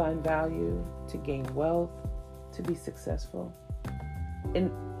find value, to gain wealth, to be successful.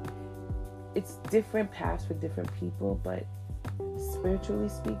 And it's different paths for different people, but spiritually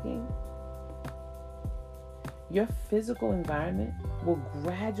speaking, your physical environment will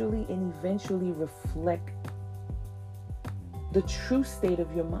gradually and eventually reflect the true state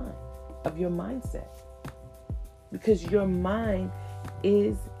of your mind, of your mindset. Because your mind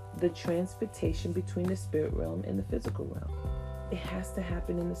is the transportation between the spirit realm and the physical realm. It has to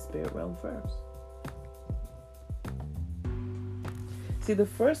happen in the spirit realm first. See, the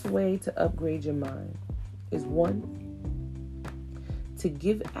first way to upgrade your mind is, one, to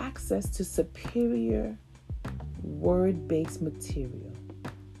give access to superior word-based material.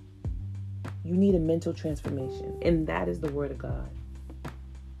 You need a mental transformation, and that is the Word of God.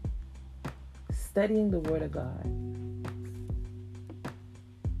 Studying the Word of God,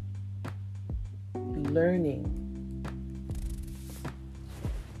 learning,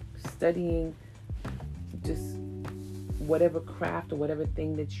 studying just whatever craft or whatever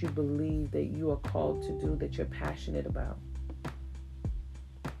thing that you believe that you are called to do, that you're passionate about.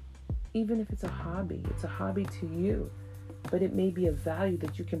 Even if it's a hobby to you, but it may be a value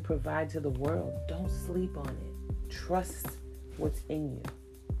that you can provide to the world. Don't sleep on it. Trust what's in you.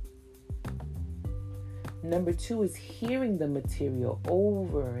 Number 2 is hearing the material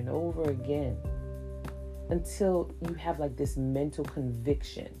over and over again until you have like this mental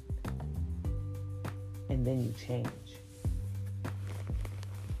conviction, and then you change.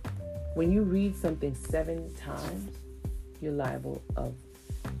 When you read something 7 times, you're liable of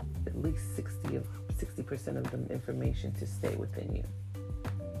at least 60% of the information to stay within you.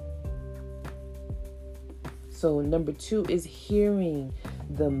 So number 2 is hearing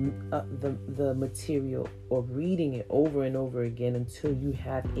the material or reading it over and over again until you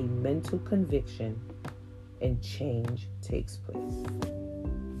have a mental conviction and change takes place.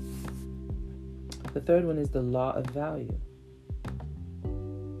 The third one is the law of value.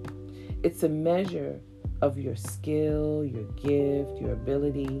 It's a measure of your skill, your gift, your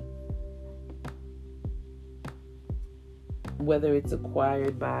ability, whether it's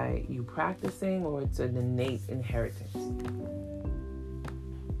acquired by you practicing or it's an innate inheritance.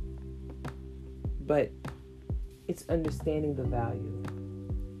 But it's understanding the value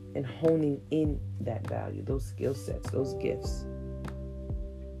and honing in that value, those skill sets, those gifts.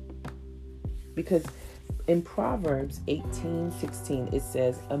 Because in Proverbs 18:16, it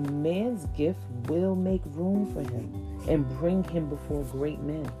says, a man's gift will make room for him and bring him before great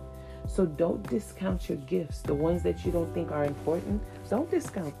men. So don't discount your gifts. The ones that you don't think are important, don't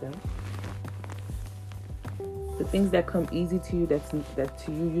discount them. The things that come easy to you, that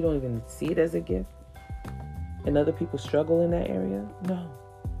to you, you don't even see it as a gift, and other people struggle in that area, no.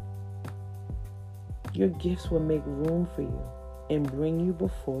 Your gifts will make room for you and bring you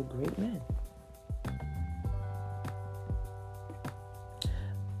before great men.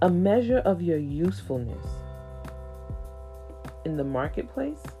 A measure of your usefulness in the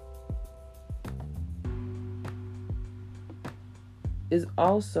marketplace is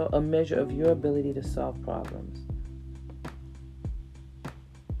also a measure of your ability to solve problems.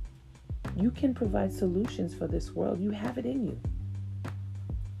 You can provide solutions for this world. You have it in you.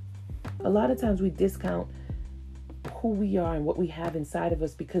 A lot of times we discount who we are and what we have inside of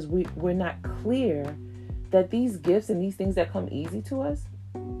us because we're not clear that these gifts and these things that come easy to us,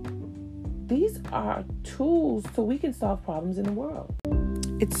 these are tools so we can solve problems in the world.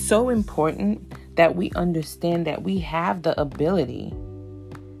 It's so important that we understand that we have the ability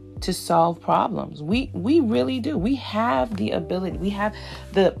to solve problems. We really do. We have the ability. We have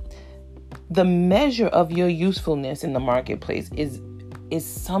the measure of your usefulness in the marketplace is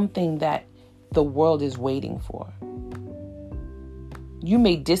something that the world is waiting for. You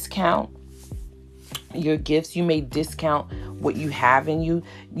may discount your gifts. You may discount what you have in you.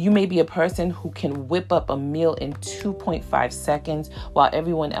 You may be a person who can whip up a meal in 2.5 seconds while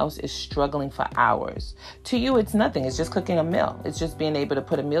everyone else is struggling for hours. To you, it's nothing. It's just cooking a meal. It's just being able to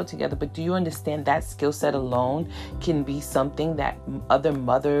put a meal together. But do you understand that skill set alone can be something that other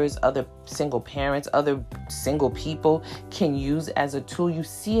mothers, other single parents, other single people can use as a tool? You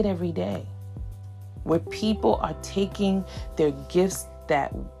see it every day, where people are taking their gifts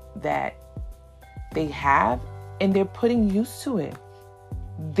that they have and they're putting use to it.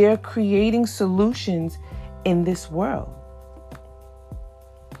 They're creating solutions in this world.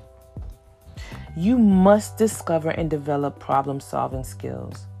 You must discover and develop problem-solving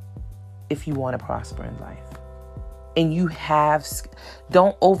skills if you want to prosper in life. And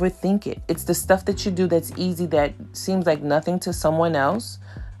don't overthink it. It's the stuff that you do that's easy, that seems like nothing to someone else.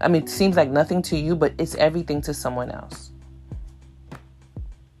 I mean, it seems like nothing to you, but it's everything to someone else.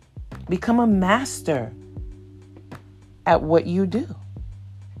 Become a master at what you do,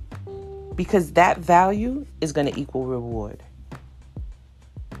 because that value is going to equal reward.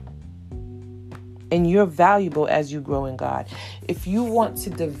 And you're valuable as you grow in God. If you want to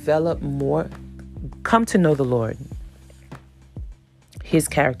develop more, come to know the Lord, His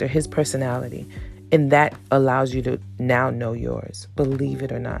character, His personality, and that allows you to now know yours. Believe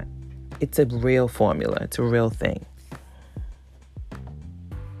it or not, it's a real formula. It's a real thing.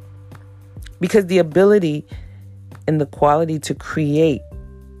 Because the ability and the quality to create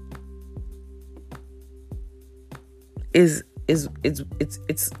it's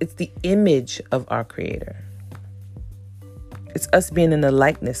the image of our Creator. It's us being in the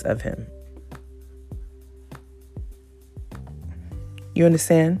likeness of Him. You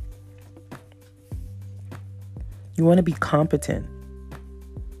understand? You want to be competent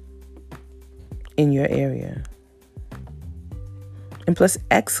in your area. And plus,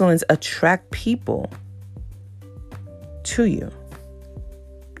 excellence attract people to you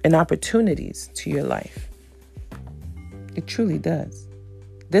and opportunities to your life. It truly does.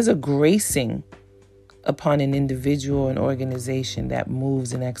 There's a gracing upon an individual and organization that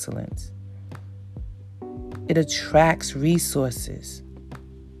moves in excellence. It attracts resources.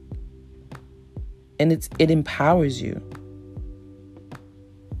 And it empowers you.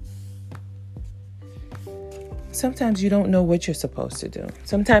 Sometimes you don't know what you're supposed to do.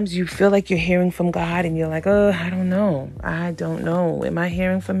 Sometimes you feel like you're hearing from God and you're like, I don't know. Am I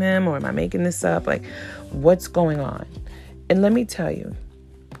hearing from Him, or am I making this up? Like, what's going on? And let me tell you,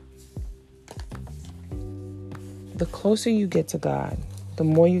 the closer you get to God, the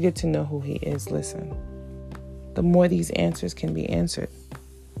more you get to know who He is, the more these answers can be answered.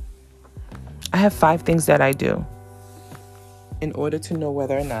 I have 5 things that I do in order to know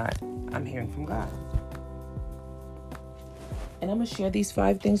whether or not I'm hearing from God. And I'm going to share these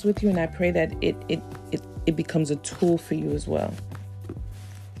 5 things with you, and I pray that it becomes a tool for you as well.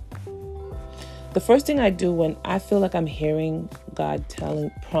 The first thing I do when I feel like I'm hearing God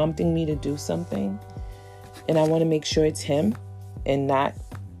prompting me to do something, and I want to make sure it's Him and not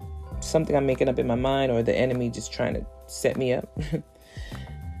something I'm making up in my mind or the enemy just trying to set me up.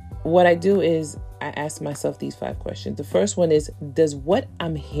 What I do is I ask myself these 5 questions. The first one is, does what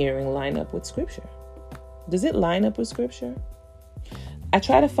I'm hearing line up with Scripture? Does it line up with Scripture? I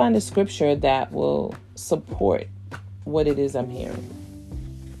try to find a scripture that will support what it is I'm hearing.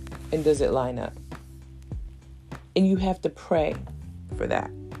 And does it line up? And you have to pray for that.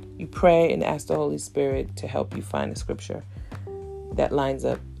 You pray and ask the Holy Spirit to help you find a scripture that lines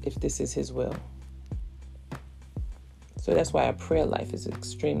up if this is His will. So that's why our prayer life is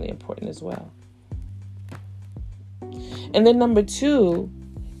extremely important as well. And then number 2,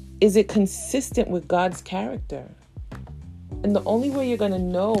 is it consistent with God's character? And the only way you're going to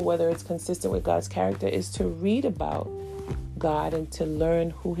know whether it's consistent with God's character is to read about God and to learn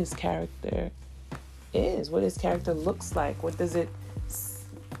who His character is, what His character looks like.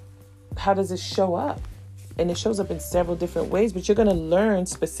 How does it show up? And it shows up in several different ways, but you're going to learn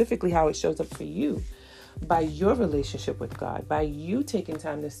specifically how it shows up for you by your relationship with God, by you taking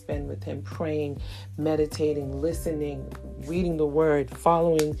time to spend with Him, praying, meditating, listening, reading the Word,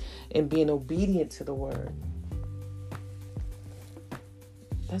 following and being obedient to the Word.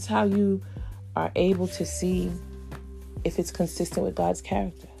 That's how you are able to see if it's consistent with God's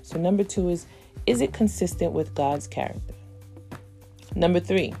character. So number 2 is it consistent with God's character? Number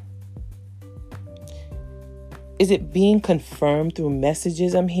 3, is it being confirmed through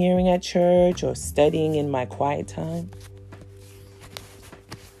messages I'm hearing at church or studying in my quiet time?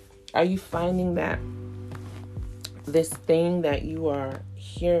 Are you finding that this thing that you are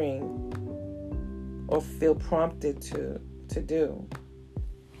hearing or feel prompted to do,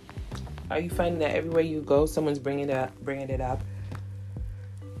 are you finding that everywhere you go, someone's bringing it up?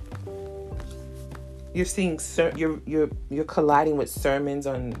 You're seeing you're colliding with sermons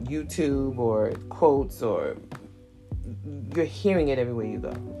on YouTube or quotes, or you're hearing it everywhere you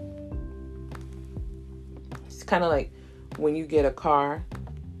go. It's kind of like when you get a car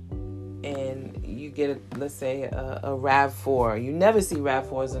and you get let's say a RAV4. You never see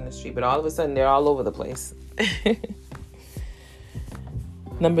RAV4s on the street, but all of a sudden they're all over the place.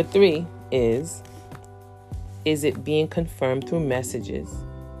 Number 3 is it being confirmed through messages?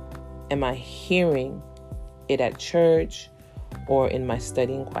 Am I hearing it at church or in my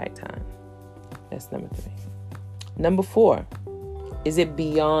studying quiet time? That's number 3. Number 4, is it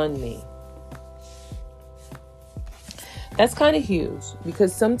beyond me? That's kind of huge,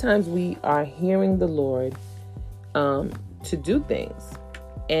 because sometimes we are hearing the Lord to do things.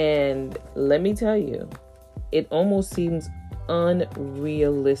 And let me tell you, it almost seems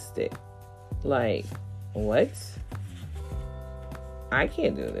unrealistic. Like, what? I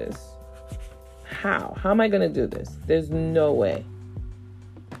can't do this. How? How am I going to do this? There's no way.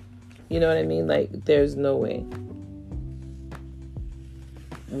 You know what I mean? Like, there's no way.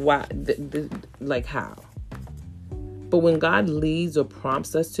 Why? Like, how? But when God leads or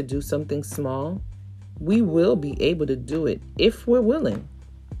prompts us to do something small, we will be able to do it if we're willing.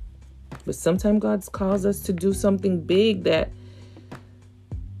 But sometimes God calls us to do something big that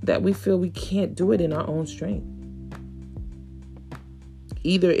we feel we can't do it in our own strength.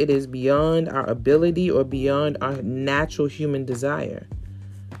 Either it is beyond our ability or beyond our natural human desire.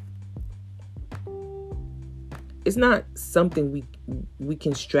 It's not something we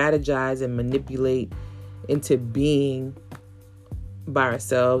can strategize and manipulate into being by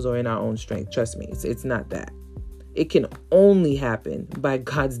ourselves or in our own strength. Trust me, it's not that. It can only happen by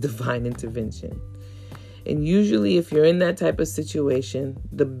God's divine intervention. And usually if you're in that type of situation,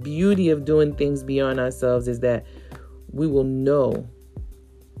 the beauty of doing things beyond ourselves is that we will know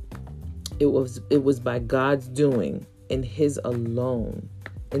it was by God's doing and His alone.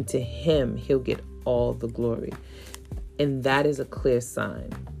 And to Him, He'll get all the glory. And that is a clear sign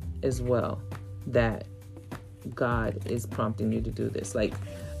as well that God is prompting you to do this. Like,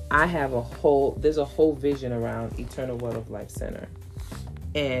 there's a whole vision around Eternal Well of Life Center.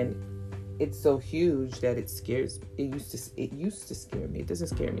 And it's so huge that it used to scare me. It doesn't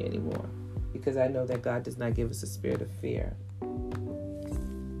scare me anymore, because I know that God does not give us a spirit of fear.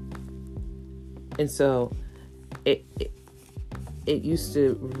 And so it used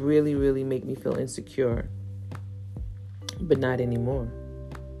to really, really make me feel insecure, but not anymore,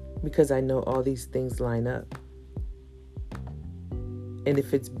 because I know all these things line up. And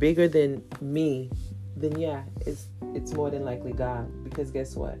if it's bigger than me, then yeah, it's more than likely God. Because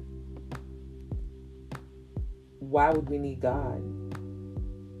guess what? Why would we need God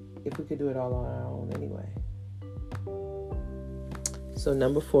if we could do it all on our own anyway? So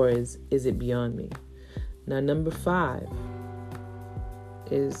number 4 is it beyond me? Now number 5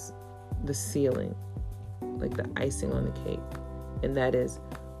 is the ceiling, like the icing on the cake. And that is,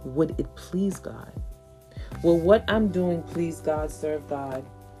 would it please God? Will what I'm doing please God, serve God,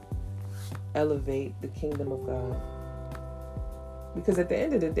 elevate the kingdom of God? Because at the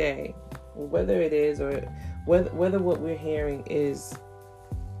end of the day, whether it is or whether what we're hearing is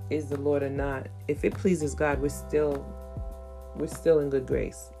the Lord or not, if it pleases God, we're still in good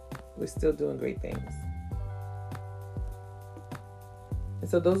grace. We're still doing great things. And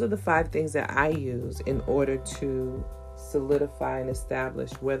so those are the 5 things that I use in order to solidify and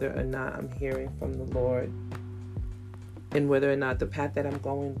establish whether or not I'm hearing from the Lord, and whether or not the path that I'm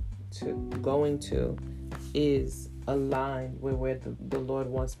going to is aligned with where the Lord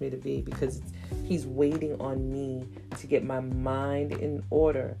wants me to be, because He's waiting on me to get my mind in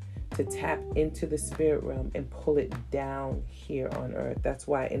order to tap into the spirit realm and pull it down here on earth. That's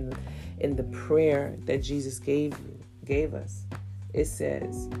why in the prayer that Jesus gave us, it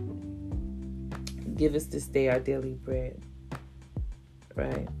says, give us this day our daily bread,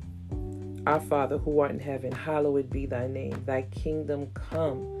 right? Our Father who art in heaven, hallowed be thy name. Thy kingdom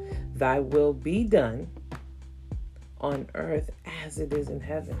come, thy will be done on earth as it is in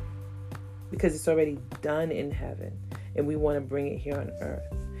heaven. Because it's already done in heaven, and we want to bring it here on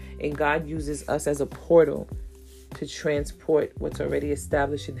earth. And God uses us as a portal to transport what's already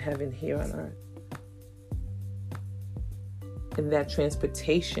established in heaven here on earth. And that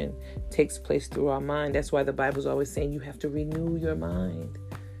transportation takes place through our mind. That's why the Bible's always saying you have to renew your mind.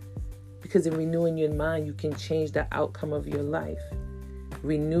 Because in renewing your mind, you can change the outcome of your life.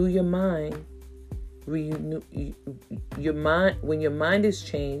 Renew your mind. Your mind. When your mind is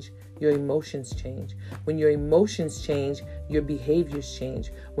changed, your emotions change. When your emotions change, your behaviors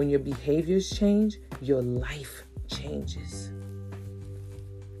change. When your behaviors change, your life changes.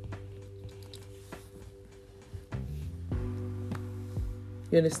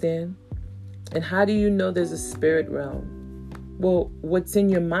 You understand? And how do you know there's a spirit realm? Well, what's in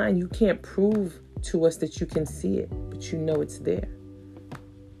your mind, you can't prove to us that you can see it, but you know it's there.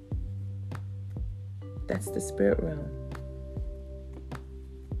 That's the spirit realm.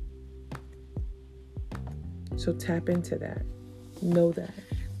 So tap into that. Know that.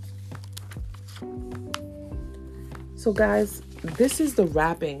 So guys, this is the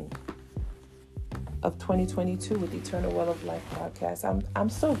wrapping of 2022 with Eternal Well of Life podcast. I'm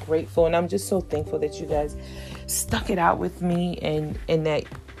so grateful, and I'm just so thankful that you guys stuck it out with me and that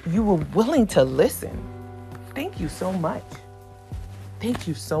you were willing to listen. Thank you so much. Thank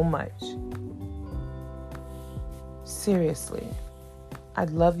you so much. Seriously. I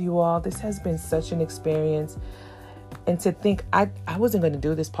love you all. This has been such an experience. And to think I wasn't going to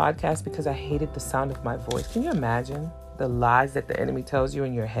do this podcast because I hated the sound of my voice. Can you imagine the lies that the enemy tells you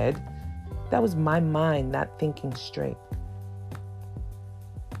in your head? That was my mind not thinking straight.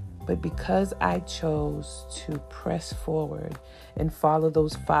 But because I chose to press forward and follow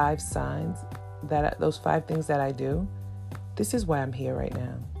those 5 signs, those 5 things that I do, this is why I'm here right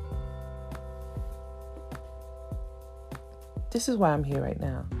now. This is why I'm here right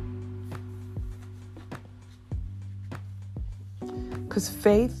now. Because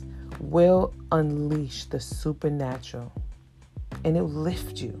faith will unleash the supernatural and it will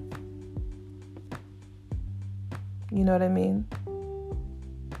lift you. You know what I mean?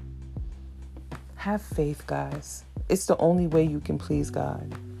 Have faith, guys. It's the only way you can please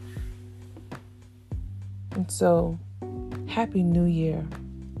God. And so, Happy New Year.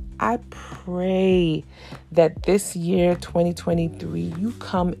 I pray that this year, 2023, you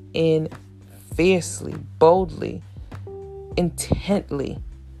come in fiercely, boldly, intently,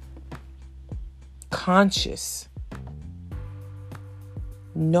 conscious,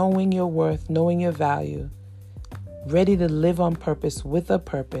 knowing your worth, knowing your value, ready to live on purpose with a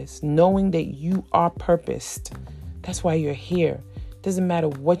purpose, knowing that you are purposed. That's why you're here. Doesn't matter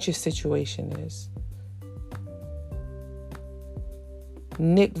what your situation is.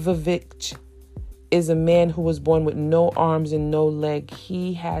 Nick Vujicic is a man who was born with no arms and no leg.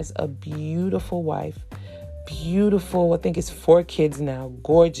 He has a beautiful wife. Beautiful, I think it's 4 kids now.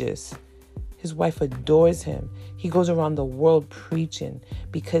 Gorgeous. His wife adores him. He goes around the world preaching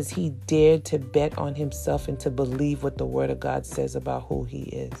because he dared to bet on himself and to believe what the Word of God says about who he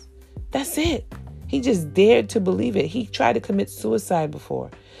is. That's it. He just dared to believe it. He tried to commit suicide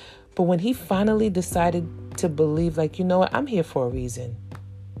before. But when he finally decided to believe, like, you know what, I'm here for a reason.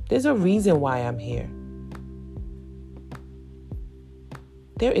 There's a reason why I'm here.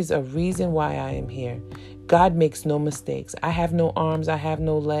 There is a reason why I am here. God makes no mistakes. I have no arms. I have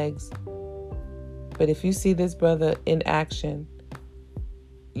no legs. But if you see this brother in action,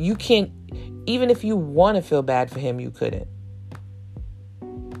 you can't, even if you want to feel bad for him, you couldn't.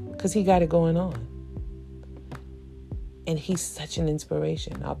 Because he got it going on. And he's such an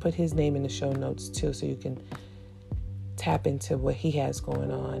inspiration. I'll put his name in the show notes too, so you can tap into what he has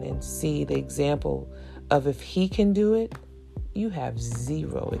going on and see the example of if he can do it, you have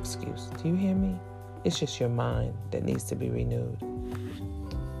zero excuse. Do you hear me? It's just your mind that needs to be renewed.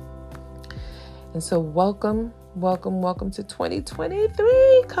 And so welcome to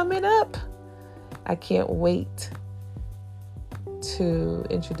 2023 coming up. I can't wait to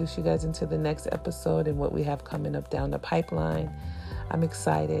introduce you guys into the next episode and what we have coming up down the pipeline. I'm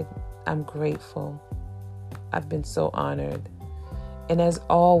excited. I'm grateful. I've been so honored. And as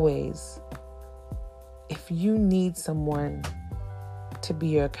always, if you need someone to be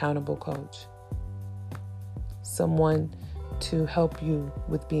your accountable coach, someone to help you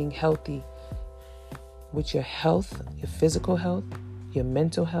with being healthy, with your health, your physical health, your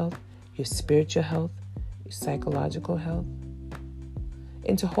mental health, your spiritual health, your psychological health,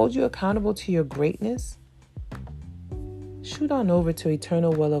 and to hold you accountable to your greatness, shoot on over to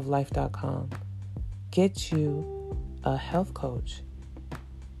eternalwelloflife.com. Get you a health coach.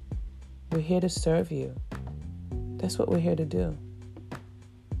 We're here to serve you. That's what we're here to do.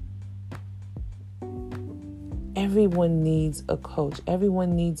 everyone needs a coach.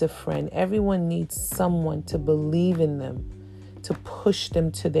 Everyone needs a friend. Everyone needs someone to believe in them, to push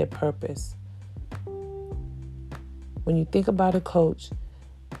them to their purpose. When you think about a coach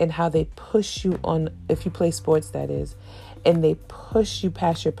and how they push you on, if you play sports, that is, and they push you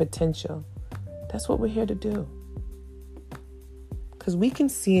past your potential, that's what we're here to do. Because we can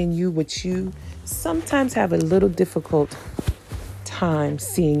see in you what you sometimes have a little difficult time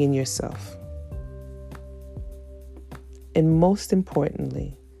seeing in yourself. And most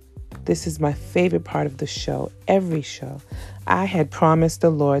importantly, this is my favorite part of the show, every show. I had promised the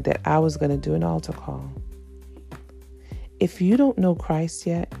Lord that I was going to do an altar call. If you don't know Christ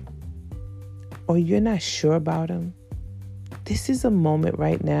yet, or you're not sure about him, this is a moment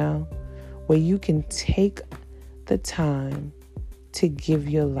right now where you can take the time to give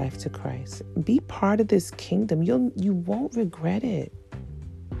your life to Christ. Be part of this kingdom. You won't regret it.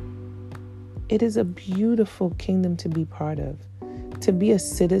 It is a beautiful kingdom to be part of. To be a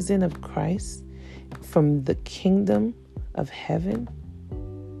citizen of Christ from the kingdom of heaven,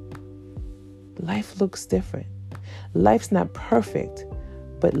 life looks different. Life's not perfect,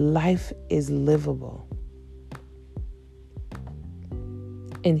 but life is livable.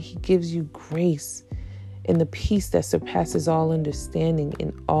 And he gives you grace and the peace that surpasses all understanding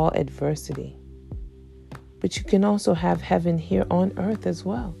in all adversity. But you can also have heaven here on earth as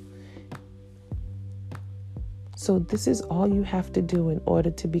well. So this is all you have to do in order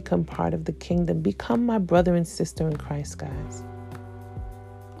to become part of the kingdom. Become my brother and sister in Christ, guys.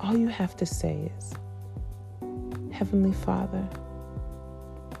 All you have to say is, Heavenly Father,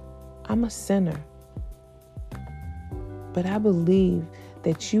 I'm a sinner, but I believe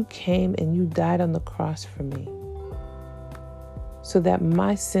that you came and you died on the cross for me so that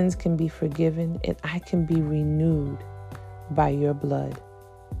my sins can be forgiven and I can be renewed by your blood.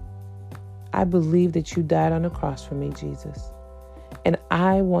 I believe that you died on the cross for me, Jesus. And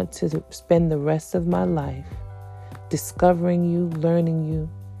I want to spend the rest of my life discovering you, learning you,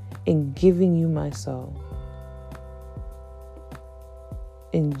 and giving you my soul.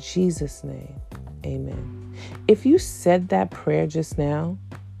 In Jesus' name, amen. If you said that prayer just now,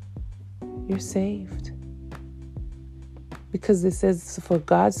 you're saved. Because it says, for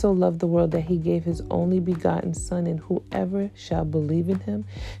God so loved the world that he gave his only begotten Son, and whoever shall believe in him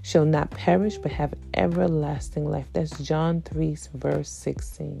shall not perish but have everlasting life. That's John 3, verse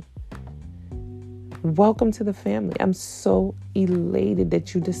 16. Welcome to the family. I'm so elated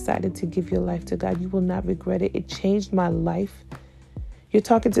that you decided to give your life to God. You will not regret it. It changed my life. You're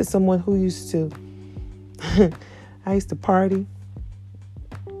talking to someone who used to, I used to party.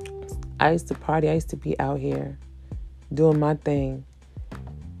 I used to be out here doing my thing.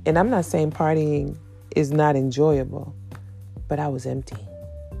 And I'm not saying partying is not enjoyable, but I was empty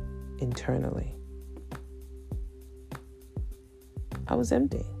internally. I was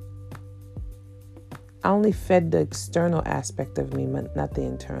empty. I only fed the external aspect of me, not the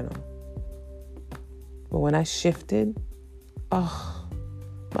internal. But when I shifted,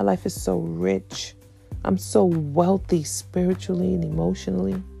 my life is so rich. I'm so wealthy spiritually and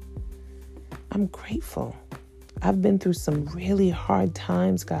emotionally. I'm grateful. I've been through some really hard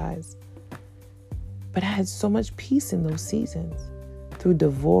times, guys. But I had so much peace in those seasons. Through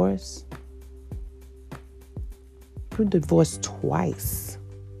divorce twice.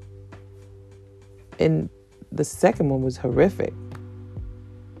 And the second one was horrific.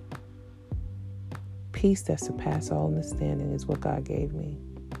 Peace that surpasses all understanding is what God gave me.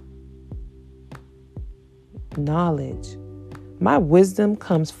 Knowledge. My wisdom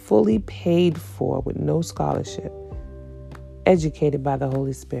comes fully paid for with no scholarship. Educated by the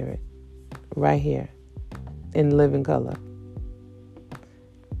Holy Spirit. Right here. In living color.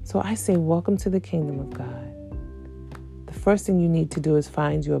 So I say, welcome to the kingdom of God. The first thing you need to do is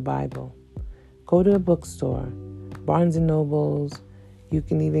find you a Bible. Go to a bookstore. Barnes & Nobles. You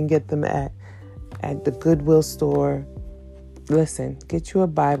can even get them at the Goodwill store. Listen, get you a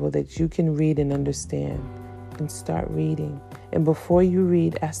Bible that you can read and understand. And start reading. And before you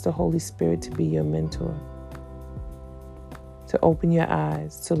read, ask the Holy Spirit to be your mentor. To open your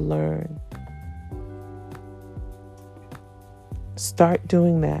eyes, to learn. Start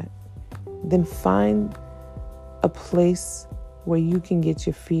doing that. Then find a place where you can get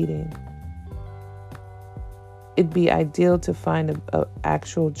your feet in. It'd be ideal to find an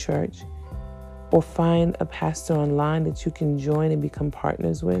actual church or find a pastor online that you can join and become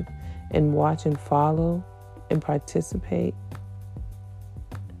partners with and watch and follow and participate.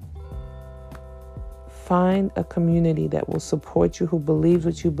 Find a community that will support you, who believes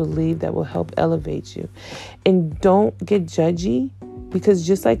what you believe, that will help elevate you. And don't get judgy, because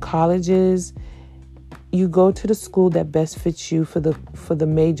just like colleges You go to the school that best fits you for the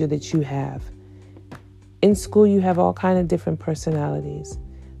major that you have. In school, you have all kinds of different personalities,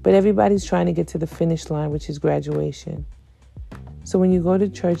 but everybody's trying to get to the finish line, which is graduation. So when you go to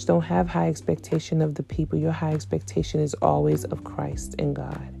church, don't have high expectation of the people. Your high expectation is always of Christ and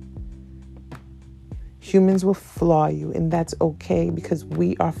God. Humans will flaw you, and that's okay because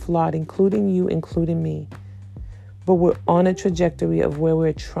we are flawed, including you, including me. But we're on a trajectory of where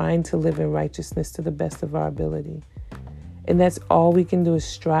we're trying to live in righteousness to the best of our ability. And that's all we can do is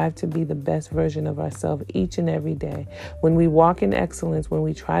strive to be the best version of ourselves each and every day. When we walk in excellence, when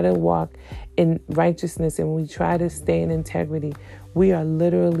we try to walk in righteousness, and we try to stay in integrity, we are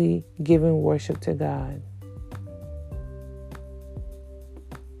literally giving worship to God.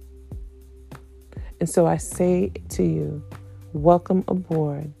 And so I say to you, welcome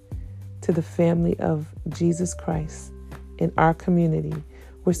aboard to the family of Jesus Christ in our community.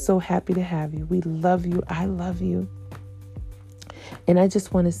 We're so happy to have you. We love you. I love you. And I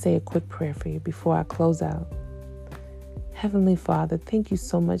just want to say a quick prayer for you before I close out. Heavenly Father, thank you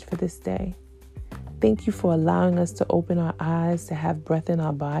so much for this day. Thank you for allowing us to open our eyes, to have breath in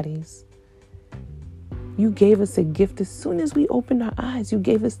our bodies. You gave us a gift as soon as we opened our eyes. You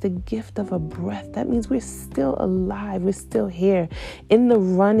gave us the gift of a breath. That means we're still alive. We're still here in the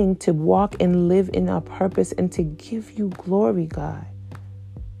running to walk and live in our purpose and to give you glory, God.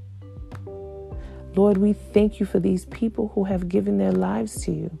 Lord, we thank you for these people who have given their lives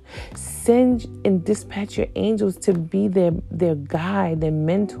to you. Send and dispatch your angels to be their guide, their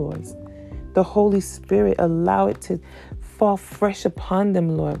mentors. The Holy Spirit, allow it to fall fresh upon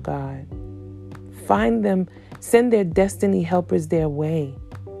them, Lord God. Find them, send their destiny helpers their way.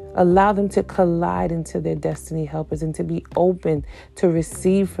 Allow them to collide into their destiny helpers and to be open to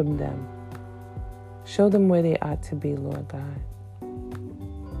receive from them. Show them where they ought to be, Lord God.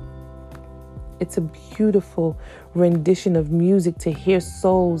 It's a beautiful rendition of music to hear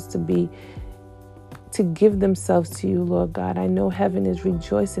souls to give themselves to you, Lord God. I know heaven is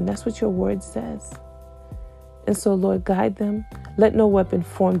rejoicing. That's what your word says. And so, Lord, guide them. Let no weapon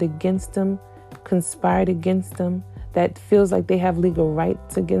formed against them, conspired against them, that feels like they have legal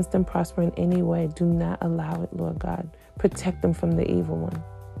rights against them, prosper in any way. Do not allow it, Lord God. Protect them from the evil one.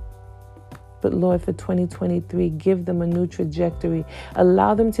 But Lord, for 2023, give them a new trajectory.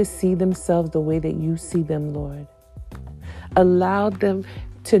 Allow them to see themselves the way that you see them, Lord. Allow them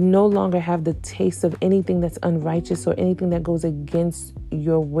to no longer have the taste of anything that's unrighteous or anything that goes against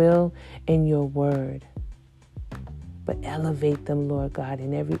your will and your word. But elevate them, Lord God,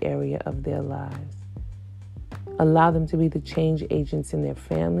 in every area of their lives. Allow them to be the change agents in their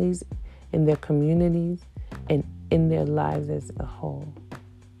families, in their communities, and in their lives as a whole.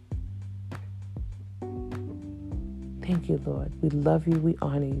 Thank you, Lord. We love you. We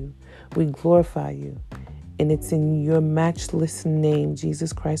honor you. We glorify you. And it's in your matchless name,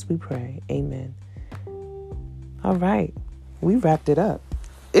 Jesus Christ, we pray. Amen. All right. We wrapped it up.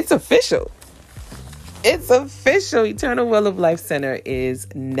 It's official. It's official. Eternal Well of Life Center is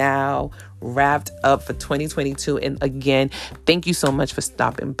now wrapped up for 2022. And again, thank you so much for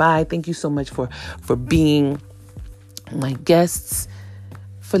stopping by. Thank you so much for being my guests,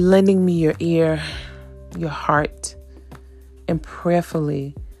 for lending me your ear, your heart. And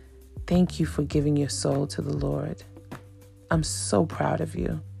prayerfully, thank you for giving your soul to the Lord. I'm so proud of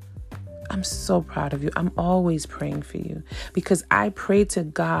you. I'm so proud of you. I'm always praying for you because I pray to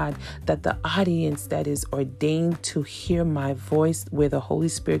God that the audience that is ordained to hear my voice, where the Holy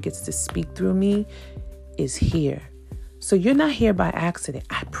Spirit gets to speak through me, is here. So you're not here by accident.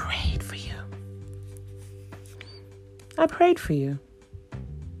 I prayed for you. I prayed for you.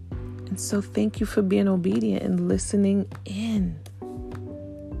 And so thank you for being obedient and listening in.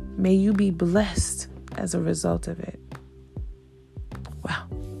 May you be blessed as a result of it. Wow.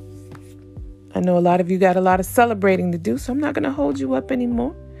 I know a lot of you got a lot of celebrating to do, so I'm not going to hold you up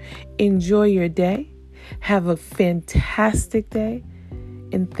anymore. Enjoy your day. Have a fantastic day.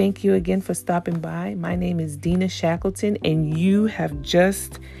 And thank you again for stopping by. My name is Dina Shackleton, and you have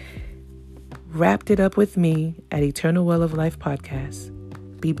just wrapped it up with me at Eternal Well of Life Podcast.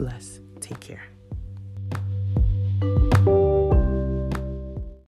 Be blessed. Take care.